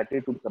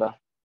ग्रॅटिट्यूड करा,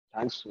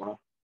 थँक्स म्हणा.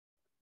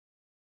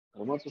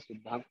 धर्माचा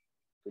सिद्धांत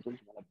तिथून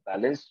तुम्हाला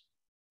बॅलन्स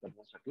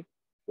करण्यासाठी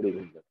पुढे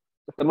घेऊन जातो.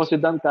 तर धर्म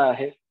सिद्धांत काय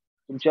आहे,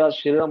 तुमच्या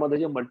शरीरामध्ये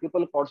जे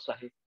मल्टिपल कॉर्ड्स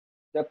आहेत,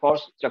 त्या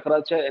कॉर्ड्स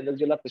चक्राच्या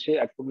एनर्जीला कसे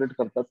ऍक्युमुलेट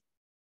करतात.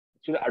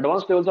 ऍक्च्युली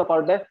ऍडव्हान्स लेवलचा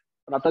पार्ट आहे,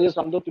 पण आता जे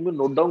सांगतो तुम्ही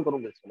नोट डाऊन करून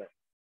घ्यायचा आहे.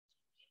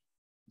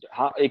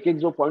 हा एक एक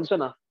जो पॉईंट आहे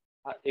ना,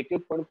 हा एक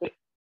एक पॉईंट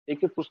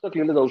एक एक पुस्तक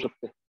लिहिलं जाऊ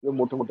शकते,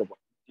 मोठे मोठे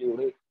पॉईंट,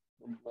 एवढे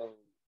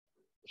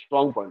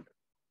स्ट्रॉंग पॉईंट.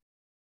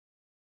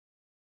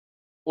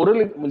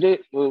 ओरली म्हणजे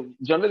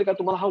जनरली काय,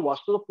 तुम्हाला हा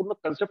वास्तूचा पूर्ण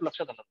कन्सेप्ट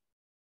लक्षात आला,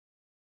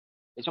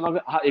 त्याच्यामागे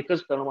हा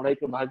एकच कारण म्हणा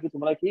की भाग की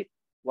तुम्हाला की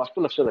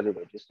वास्तू लक्षात आली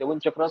पाहिजे. 7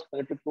 चक्रास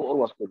कनेक्टेड टू और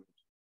वास्तू.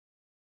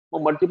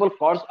 मग मल्टिपल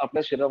कॉर्ड्स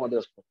आपल्या शरीरामध्ये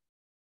असतात,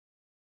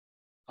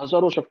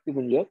 हजारो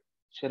शक्तिपुंज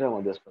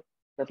शरीरामध्ये असतात.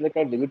 त्यातले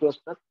काही निगेटिव्ह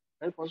असतात,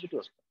 काही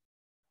पॉझिटिव्ह असतात.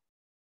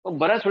 पण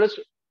बऱ्याच वेळेस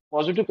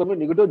पॉझिटिव्ह कमी,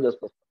 निगेटिव्ह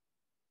जास्त असतात.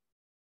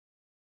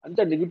 आणि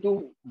त्या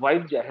निगेटिव्ह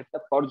वाईब जे आहेत, त्या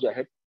थॉट जे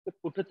आहेत, ते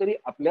कुठेतरी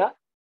आपल्या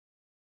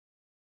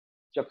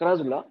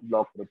चक्राजला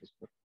ब्लॉक करत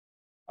असतात.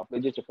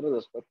 आपले जे चक्रज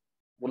असतात,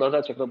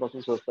 मुलाधार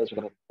चक्रापासून सहस्त्रार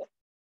चक्र असतात,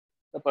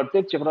 तर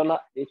प्रत्येक चक्राला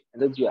एक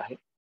एनर्जी आहे,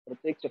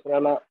 प्रत्येक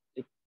चक्राला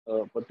एक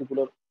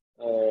पर्टिक्युलर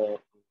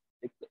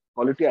एक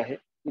क्वालिटी आहे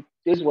की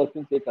तेच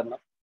वर्किंग ते करणार.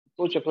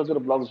 तो चक्र जर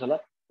ब्लॉक झाला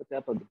तर त्या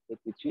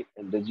पद्धतीची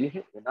एनर्जी हे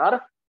येणार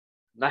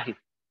नाही.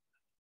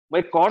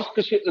 मग कॉर्ड्स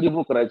कसे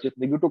रिमूव्ह करायचे,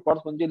 निगेटिव्ह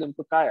कॉर्ड्स म्हणजे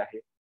नेमकं काय आहे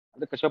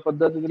आणि कशा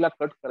पद्धतीला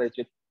कट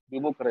करायचे,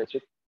 रिमूव्ह करायचे,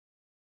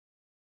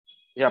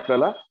 हे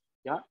आपल्याला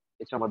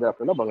याच्यामध्ये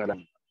आपल्याला बघायला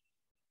मिळतं.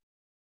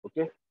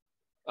 ओके.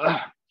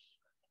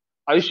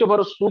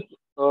 आयुष्यभर सुख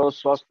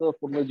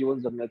स्वास्थ्यपूर्ण जीवन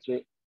जगण्याचे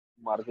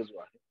मार्ग जो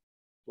आहे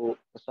तो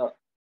कसा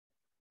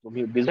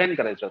तुम्ही डिझाईन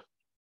करायचा,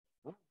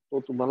 तो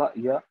तुम्हाला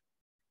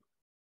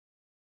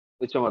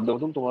याच्या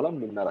माध्यमातून तुम्हाला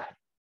मिळणार आहे.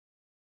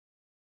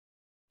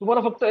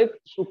 तुम्हाला फक्त एक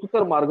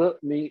सुखकर मार्ग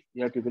मी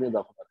या ठिकाणी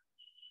दाखवणार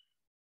आहे,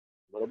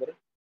 बरोबर आहे.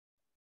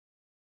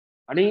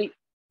 आणि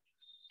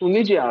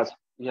तुम्ही जे आज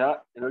या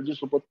एनर्जी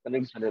सोबत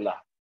कनेक्ट झालेला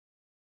आहात,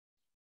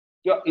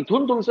 किंवा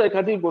इथून तुमचं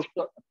एखादी गोष्ट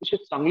अतिशय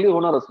चांगली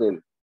होणार असेल,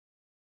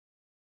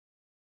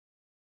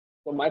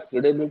 तर माय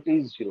क्रेडिबिलिटी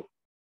इज 0.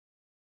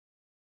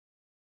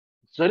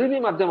 जरी मी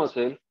माध्यम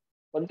असेल,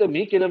 पण ते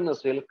मी केलं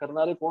नसेल,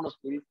 करणारे कोण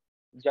असतील,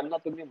 ज्यांना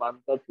तुम्ही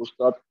मानतात,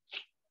 पुजतात,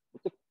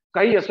 ते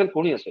काही असेल,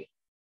 कोणी असेल,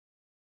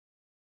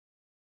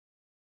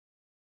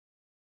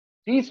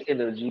 तीच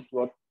एनर्जी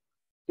किंवा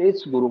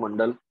तेच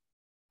गुरुमंडल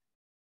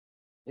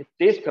हे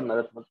तेच करणार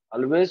आहेत.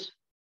 Always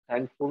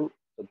thankful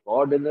the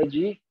God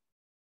energy,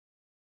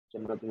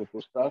 ज्यांना तुम्ही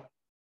पुजतात,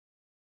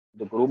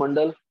 द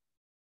गुरुमंडल,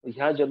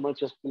 ह्या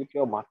जन्माचे असतील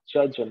किंवा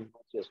मागच्या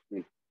जन्माचे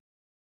असतील,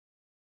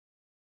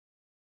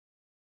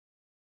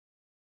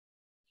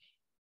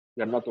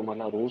 यांना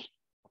तुम्हाला रोज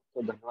फक्त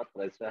धन्यवाद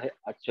करायचा आहे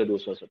आजच्या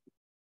दिवसासाठी.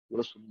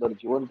 एवढं सुंदर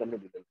जीवन त्यांनी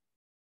दिलं.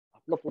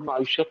 आपलं पूर्ण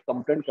आयुष्य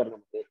कंप्लेंट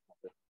करण्यामध्ये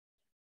की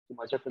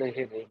माझ्याकडे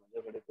हे नाही,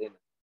 माझ्याकडे ते नाही,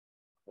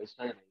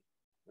 पैसा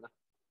नाही,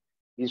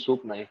 ही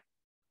सुख नाही,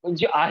 पण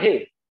जे आहे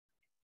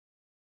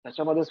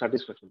त्याच्यामध्ये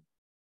सॅटिस्फॅक्शन.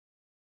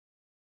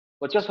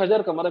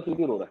 50,000 कमारा फिर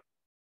भी रो रहा है,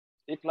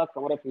 1 लाख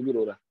कमारा फिर भी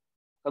रो रहा है,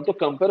 कारण तो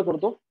कम्पेअर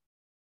करतो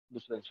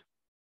दुसऱ्यांशी.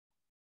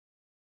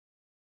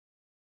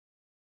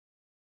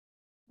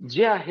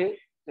 जे आहे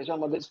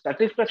त्याच्यामध्ये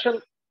सॅटिस्फॅक्शन.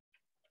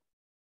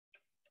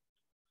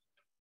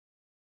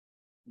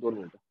 2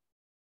 मिनिटं.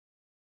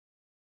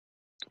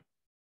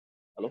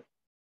 हॅलो.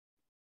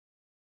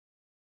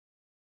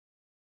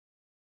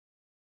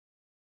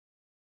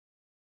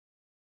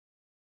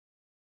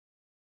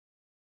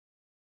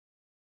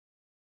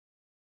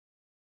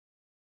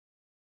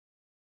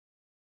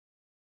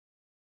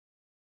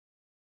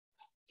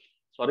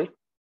 सॉरी.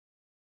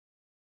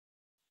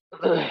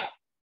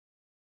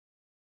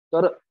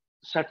 तर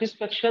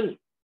सॅटिस्फॅक्शन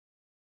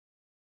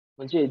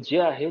म्हणजे जे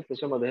आहे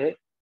त्याच्यामध्ये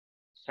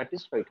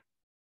satisfied,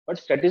 but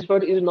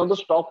satisfied is not the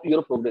stop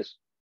your progress.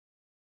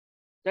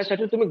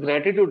 त्यासाठी तुम्ही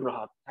ग्रॅटिट्यूड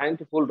रहा,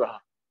 थैंकफुल रहा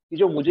कि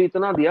जो मुझे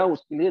इतना दिया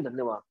उसके लिए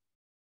धन्यवाद.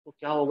 तो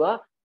क्या होगा,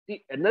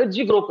 ती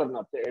एनर्जी ग्रो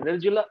करणार, त्या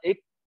एनर्जीला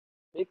एक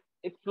एक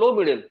एक फ्लो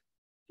मिळेल.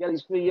 यार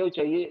इसमें ये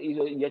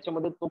चाहिए,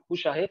 याच्यामध्ये तो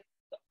खुश आहे,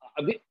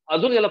 अभी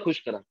अजून याला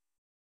खुश करा.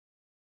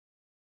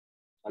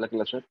 आलं की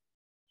लक्षात.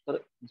 तर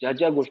ज्या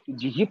ज्या गोष्टी,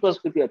 जी ही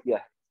परिस्थिती आती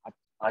आहे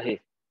आहे,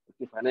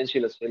 ती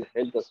फायनान्शियल असेल,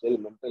 हेल्थ असेल,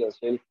 मेंटल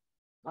असेल,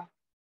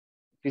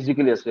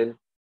 फिजिकली असेल,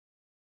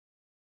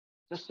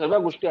 त्या सर्व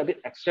गोष्टी आधी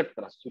ऍक्सेप्ट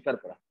करा, स्वीकार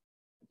करा.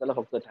 त्याला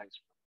फक्त थँक्स.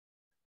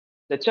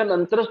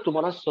 त्याच्यानंतरच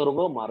तुम्हाला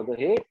सर्व मार्ग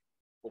हे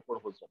ओपन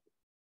होत जातो.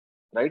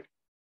 राईट.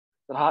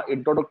 तर हा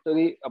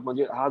इंट्रोडक्टरी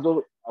म्हणजे हा जो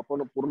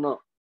आपण पूर्ण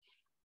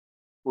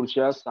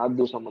पुढच्या 7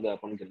 दिवसामध्ये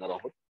आपण घेणार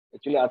आहोत.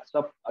 ऍक्च्युली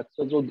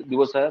आजचा जो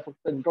दिवस आहे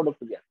फक्त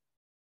इंट्रोडक्टरी आहे.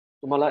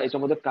 तुम्हाला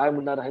याच्यामध्ये काय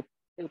मिळणार आहेत,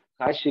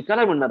 काय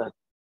शिकायला मिळणार आहेत,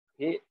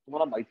 हे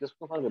तुम्हाला माहिती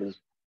असणं फार गरजेचं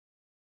आहे.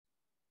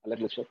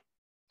 आलं लक्षात.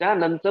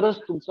 त्यानंतरच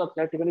तुमचा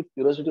त्या ठिकाणी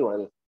क्युरिओसिटी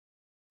वाढेल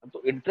आणि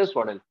तो इंटरेस्ट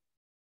वाढेल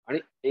आणि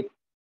एक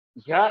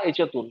ह्या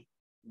याच्यातून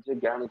जे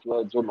ज्ञान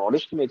किंवा जो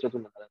नॉलेज तुम्ही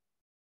याच्यातून घेणार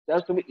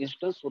त्यास तुम्ही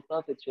इन्स्टंट स्वतः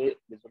त्याचे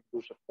रिझल्ट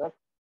देऊ शकता.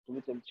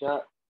 तुम्ही त्यांच्या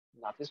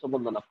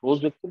नातेसंबंधांना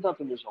क्लोज व्यक्तींना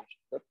तुम्ही सांगू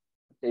शकता.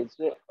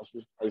 त्यांचे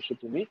आयुष्य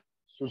तुम्ही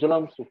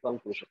सुजलाम सुफलाम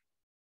करू शकता.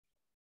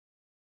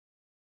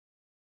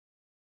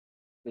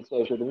 त्याचं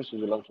आयुष्य तुम्ही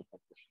सुजलाम सुफलाम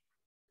करू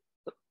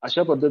शकता. तर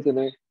अशा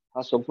पद्धतीने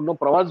हा संपूर्ण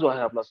प्रवास जो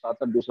आहे आपला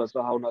 7-8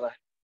 दिवसाचा हा होणार आहे.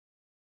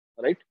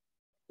 राईट.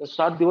 तर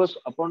 7 दिवस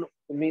आपण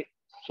तुम्ही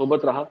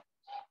सोबत राहा.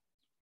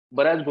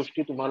 बऱ्याच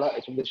गोष्टी तुम्हाला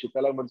याच्यामध्ये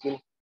शिकायला मिळतील.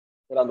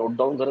 त्याला नोट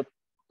डाऊन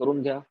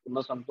करून घ्या.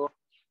 पुन्हा सांगतो,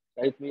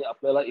 काही मी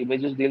आपल्याला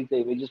इमेजेस देईल, त्या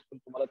इमेजेस पण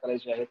तुम्हाला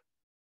करायचे आहेत.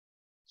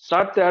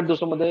 7 ते 8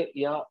 दिवसामध्ये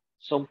या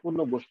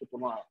संपूर्ण गोष्टी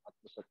तुम्हाला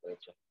आत्मसात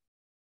करायच्या.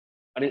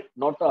 आणि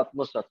नॉट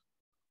आत्मसात,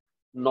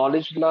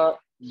 नॉलेजला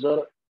जर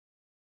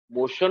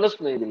मोशनच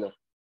नाही दिलं,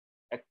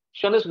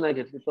 ऍक्शनच नाही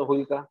घेतली तर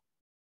होईल का?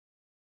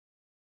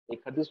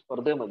 एखादी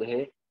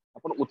स्पर्धेमध्ये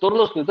आपण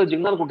उतरलोच नाही तर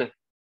जिंकणार कुठे?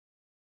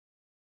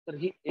 तर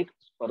ही एक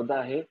स्पर्धा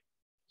आहे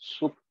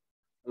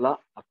सुखला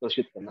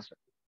आकर्षित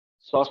करण्यासाठी,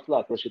 स्वास्थ्याला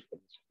आकर्षित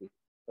करण्यासाठी,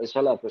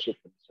 पैशाला आकर्षित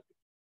करण्यासाठी.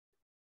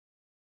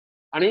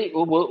 आणि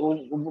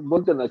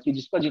बोलते ना की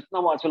जिसका जितना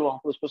वाचल वहां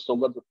पर उसको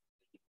सौगंध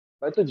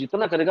भाई, तो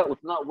जितना करेगा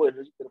उतना वो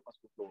एनर्जी तेरे पास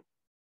फ्लो होगी.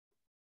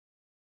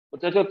 तर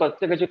त्याच्या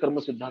प्रत्येकाचे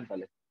कर्मसिद्धांत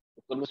आले.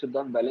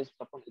 कर्मसिद्धांत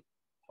बॅलन्सचा पण एक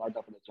पार्ट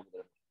आपण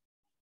याच्यामध्ये.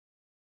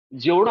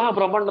 जेवढा हा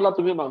ब्रह्मांडाला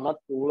तुम्ही मागणार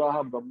तेवढा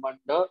हा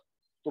ब्रह्मांड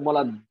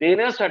तुम्हाला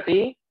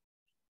देण्यासाठी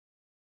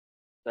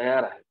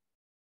तयार आहे.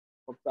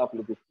 फक्त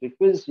आपली ती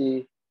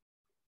फ्रिक्वेन्सी,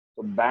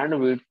 तो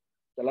बँडविड्थ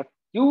त्याला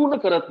ट्यून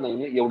करत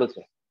नाहीये, एवढंच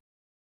आहे.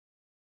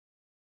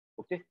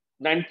 ओके.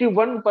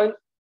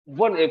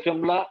 91.1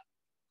 FM ला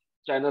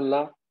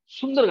चॅनलला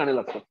सुंदर गाणे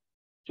लागतात.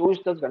 24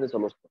 तास गाणे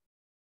चालू असतात.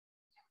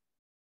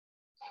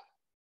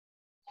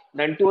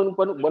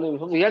 91.1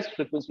 FM याच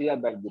फ्रिक्वेन्सी, या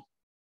बँडविड्थ.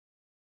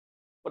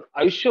 पण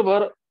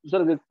आयुष्यभर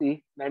जर व्यक्ती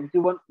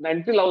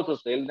 90 लावत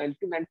असेल,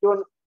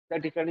 91 त्या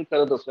ठिकाणी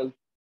करत असेल,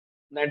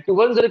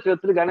 91 जरी केलं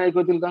तरी गाणे ऐकू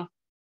येतील का?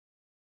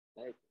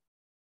 नाही.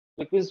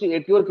 फ्रिक्वेन्सी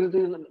 80 वर केली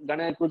तरी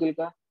गाणे ऐकू येतील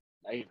का?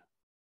 नाही.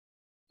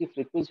 ती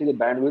फ्रिक्वेन्सी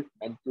बँडविड्थ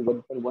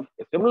 91.1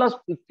 FM लाच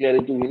ती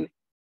क्लॅरिटी होईल.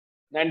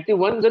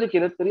 91 जरी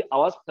केलं तरी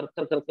आवाज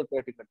खरखर खरखर त्या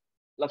ठिकाणी.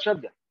 लक्षात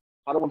घ्या,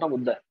 फार मोठा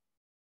मुद्दा आहे.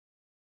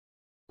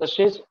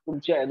 तसेच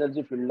तुमच्या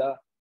एनर्जी फील्डला,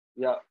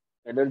 या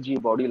एनर्जी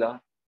बॉडीला,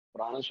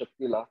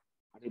 प्राणशक्तीला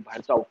आणि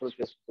बाहेरचा आउटर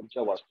स्पेस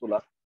तुमच्या वास्तूला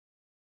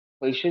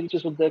पैशांची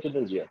सुद्धा एक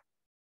एनर्जी आहे.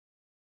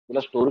 तुला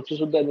स्टोरेजची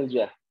सुद्धा एनर्जी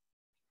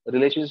आहे.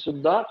 रिलेशन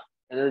सुद्धा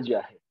एनर्जी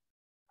आहे.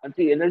 आणि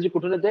ती एनर्जी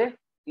कुठून येते?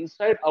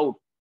 इनसाइड आउट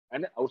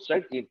आणि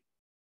आउटसाइड इन.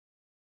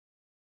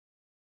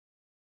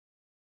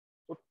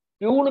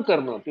 ट्यून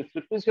करणं, ती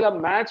फ्रिक्वेन्सीला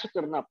मॅच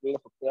करणं आपल्याला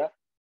फक्त या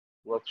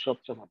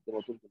वर्कशॉपच्या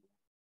माध्यमातून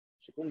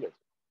शिकून घ्यायचं.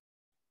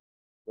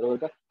 बरोबर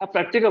का? हा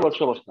प्रॅक्टिकल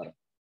वर्कशॉप असणार आहे.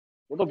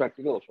 मोठं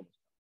प्रॅक्टिकल वर्कशॉप असणार.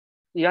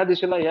 या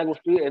दिशेला या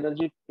गोष्टी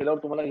एनर्जी केल्यावर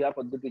तुम्हाला या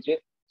पद्धतीचे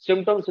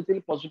सिम्पटम्स येतील,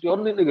 पॉझिटिव्ह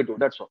और निगेटिव्ह.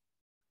 That's all.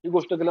 ही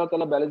गोष्ट केल्यावर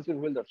त्याला बॅलन्सिंग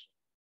होईल. That's all.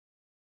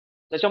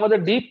 त्याच्यामध्ये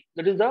deep,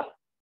 that is the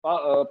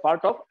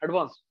part of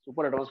advance,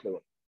 super advance level.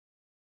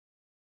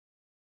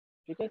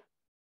 ठीक आहे.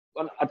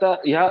 पण आता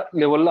ह्या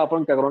लेवलला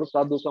आपण काय करणार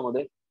 7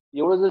 दिवसामध्ये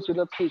एवढं जर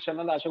शिकलं की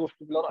क्षणाला अशा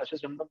गोष्टी केल्यावर अशा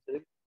सिम्पटम्स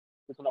येईल,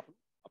 तिथून आपण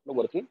आपलं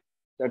वर्किंग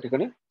त्या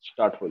ठिकाणी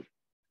स्टार्ट होईल.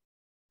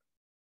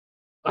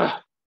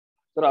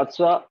 तर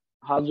आजचा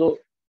हा जो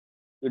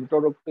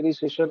इंट्रोडक्टरी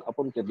सेशन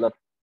आपण घेतला,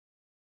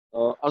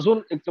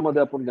 अजून एक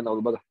मध्ये आपण घेणार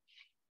आहोत बघा,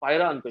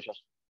 पायरा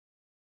अंकशास्त्र.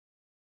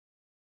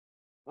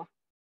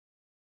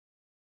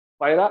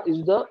 पायरा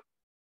is the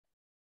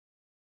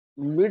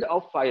mid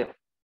of fire,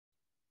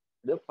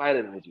 fire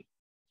energy.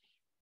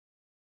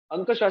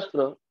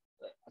 अंकशास्त्र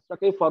असा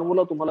काही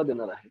फॉर्म्युला तुम्हाला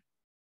देणार आहे.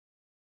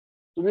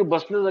 तुम्ही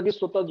बसल्या जागी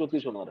स्वतः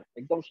ज्योतिष होणार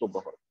आहे. एकदम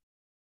सोपं.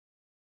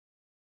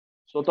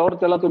 स्वतःवर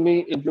त्याला तुम्ही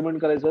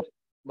इम्प्लिमेंट करायचं,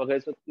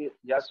 बघायचं की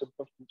या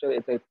सिम्पटम्स तुमच्या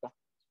येत आहेत का.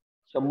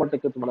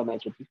 100% तुम्हाला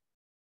मॅच होती.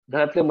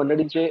 घरातल्या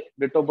मंडळींचे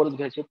डेट ऑफ बर्थ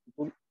घ्यायचे,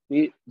 तिथून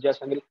मी ज्या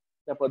सांगेल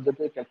त्या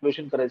पद्धतीने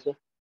कॅल्क्युलेशन करायचं.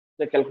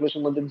 त्या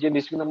कॅल्क्युलेशन मध्ये जे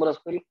मिसिंग नंबर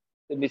असतील,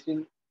 ते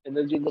missing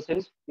energy in the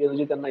sense ती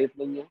एनर्जी त्यांना येत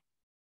नाहीये,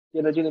 ती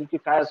एनर्जी नेमकी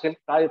काय असेल,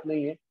 काय येत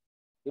नाहीये,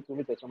 हे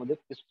तुम्ही त्याच्यामध्ये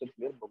क्रिस्टल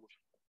क्लिअर बघू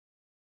शकता.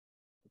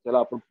 त्याला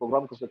आपण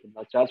प्रोग्राम कसं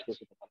करणार, चार्ज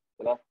कसं करणार,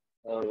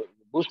 त्याला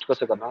बूस्ट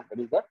कसं करणार, that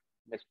is the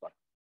next part.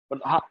 पण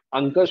हा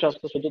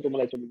अंकशास्त्र सुद्धा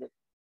तुम्हाला याच्यामध्ये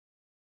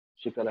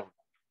शिकायला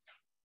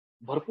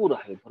भरपूर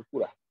आहे.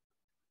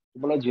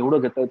 तुम्हाला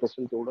जेवढं घेता येत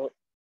असेल तेवढं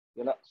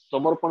याला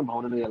समर्पण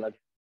भावनेने याला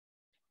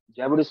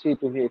ज्यावेळेसही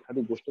तुम्ही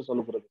एखादी गोष्ट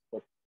चालू करत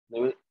असतात,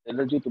 नवीन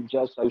एनर्जी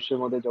तुमच्या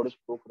आयुष्यामध्ये ज्यावेळेस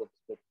फ्लो करत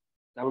असतात,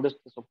 त्यावेळेस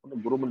ते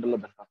संपूर्ण गुरुमंडळाला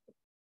धक्का असतात.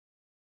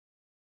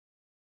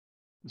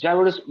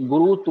 ज्यावेळेस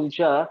गुरु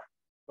तुमच्या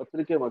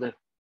पत्रिकेमध्ये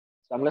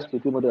चांगल्या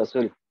स्थितीमध्ये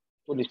असेल,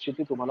 तो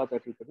निश्चितही तुम्हाला त्या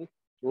ठिकाणी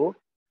तो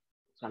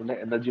चांगल्या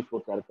एनर्जी फ्लो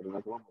तयार करायला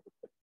किंवा मदत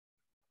करेल.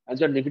 आणि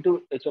ज्या निगेटिव्ह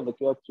याच्यामध्ये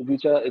किंवा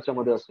चुकीच्या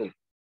याच्यामध्ये असेल,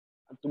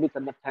 आणि तुम्ही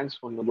त्यांना थँक्स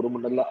म्हणणं,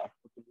 गुरुमंडळाला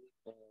तुम्ही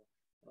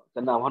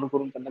त्यांना आवाहन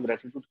करून त्यांना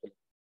ग्रॅटिट्यूड केलं,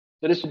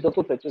 तरी सुद्धा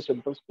तो त्याचे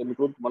सिम्पटम्स कमी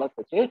करून तुम्हाला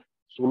त्याचे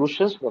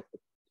सोल्युशन्स प्राप्त.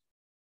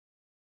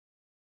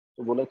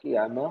 तो बोला की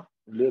आय एम अ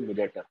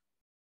मीडिएटर,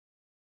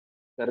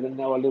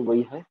 करने वाले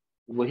वही है,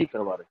 वही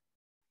करवा रहे.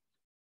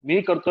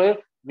 मी करतोय,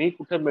 मी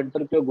कुठे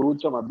मेंटर किंवा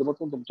गुरुच्या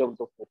माध्यमातून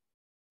तुमच्यापर्यंत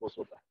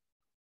पोहोचवत आहे.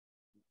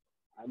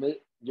 आम्ही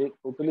जे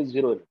totally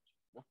zero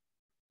energy,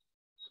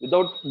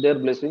 without there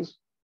blessings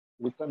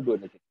we can do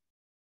anything.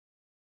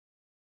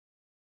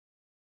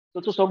 तर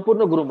तो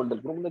संपूर्ण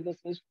गुरुमंडळ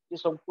ते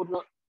संपूर्ण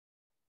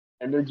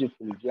एनर्जी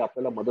फुल जे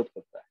आपल्याला मदत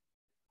करत आहे,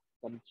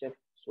 त्यांच्या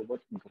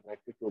सोबत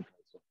ग्रॅटिट्यूड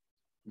राहायचं,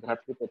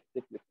 घरातले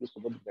प्रत्येक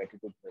व्यक्तीसोबत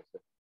ग्रॅटिट्यूड राहायचं,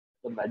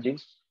 तर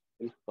magics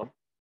will come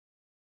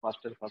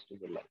fast and fast in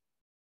your life.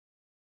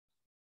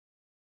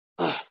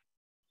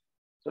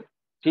 तर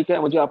ठीक आहे,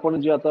 म्हणजे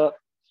आपण जे आता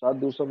 7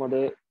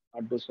 दिवसामध्ये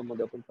 8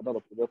 दिवसामध्ये आपण करणार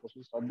आहोत,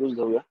 उद्यापासून 7 दिवस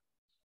जाऊया,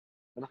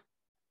 है ना.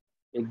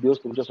 1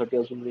 दिवस तुमच्यासाठी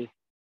अजून मी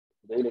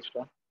देईल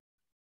एक्स्ट्रा.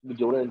 तुम्ही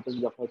जेवढा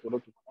इंटरेस्ट दाखवा तेवढं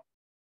तुम्हाला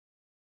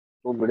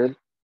तो मिळेल,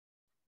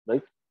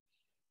 राईट.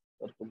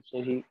 तर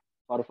तुमचेही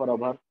फार फार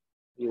आभार.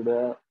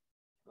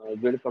 एवढ्या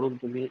वेळ काढून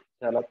तुम्ही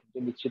त्याला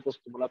निश्चितच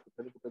तुम्हाला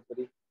कुठे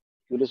कुठेतरी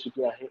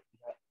क्युरियोसिटी आहे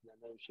ह्या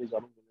ज्ञानाविषयी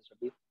जाणून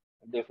घेण्यासाठी,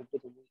 डेफिनेटली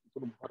तुम्ही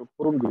इथून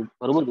भरभरून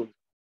घेऊन,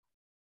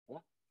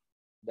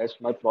 दॅट्स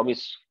माय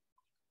प्रॉमिस.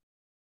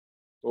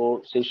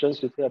 तो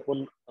सेशन्स इथे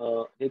आपण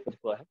हे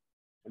करतो आहे,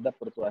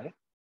 कंडक्ट करतो आहे.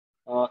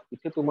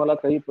 इथे तुम्हाला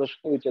काही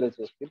प्रश्न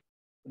विचारायचे असतील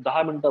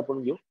 10 मिनिटं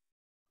आपण घेऊ.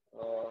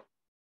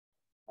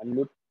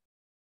 अनम्यूट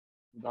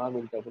 10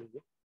 मिनिटं आपण घेऊ.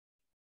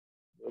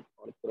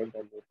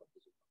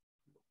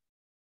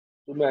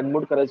 तुम्ही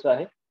अनम्यूट करायचं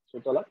आहे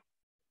स्वतःला.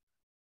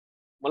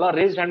 मला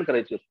रेज हँड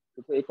करायची,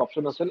 तिथे एक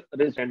ऑप्शन असेल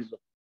रेज हँडचं.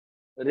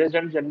 रेज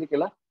हँड ज्यांनी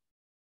केला,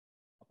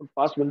 आपण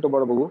 5 मिनिटं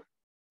बरं बघू.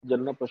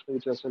 ज्यांना प्रश्न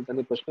विचारायचे असेल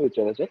त्यांनी प्रश्न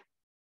विचारायचे,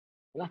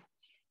 है ना.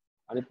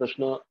 आणि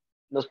प्रश्न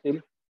नसतील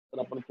तर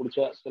आपण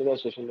पुढच्या सर्व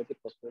सेशनला ते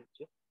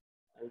प्रश्नांचे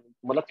आणि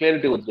मला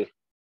क्लॅरिटी होत जाईल.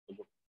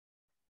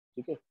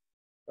 ठीक आहे,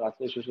 तर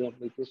आजचं सेशन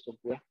आपण इथेच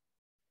संपूया.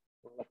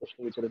 मला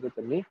प्रश्न विचारायचे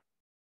त्यांनी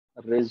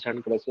रेज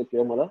हँड करायचं,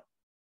 किंवा मला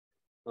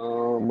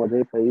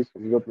मध्ये काही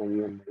समजत नाही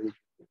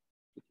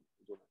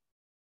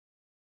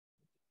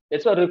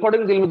याचं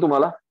रेकॉर्डिंग देईल मी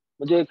तुम्हाला.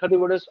 म्हणजे एखादी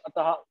वेळेस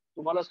आता हा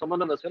तुम्हाला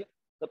समजलं नसेल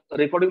तर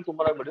रेकॉर्डिंग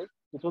तुम्हाला मिळेल,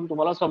 तिथून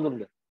तुम्हाला समजून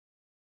घ्या,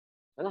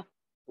 है ना.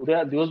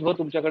 उद्या दिवसभर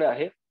तुमच्याकडे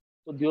आहे,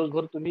 तो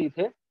दिवसभर तुम्ही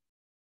इथे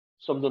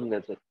समजून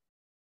घ्यायचं.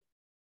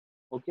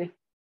 ओके,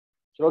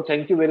 चलो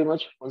thank you very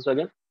much once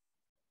again.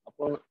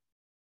 आपण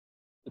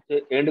इथे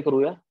एंड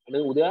करूया आणि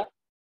उद्या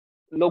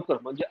लवकर,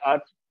 म्हणजे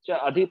आजच्या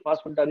आधी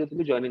 5 मिनिटं आधी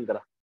तुम्ही जॉईनिंग करा,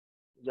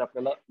 म्हणजे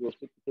आपल्याला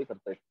व्यवस्थित इथे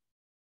करता येईल.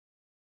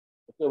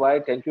 Okay, bye,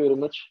 thank you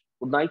very much,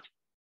 good night.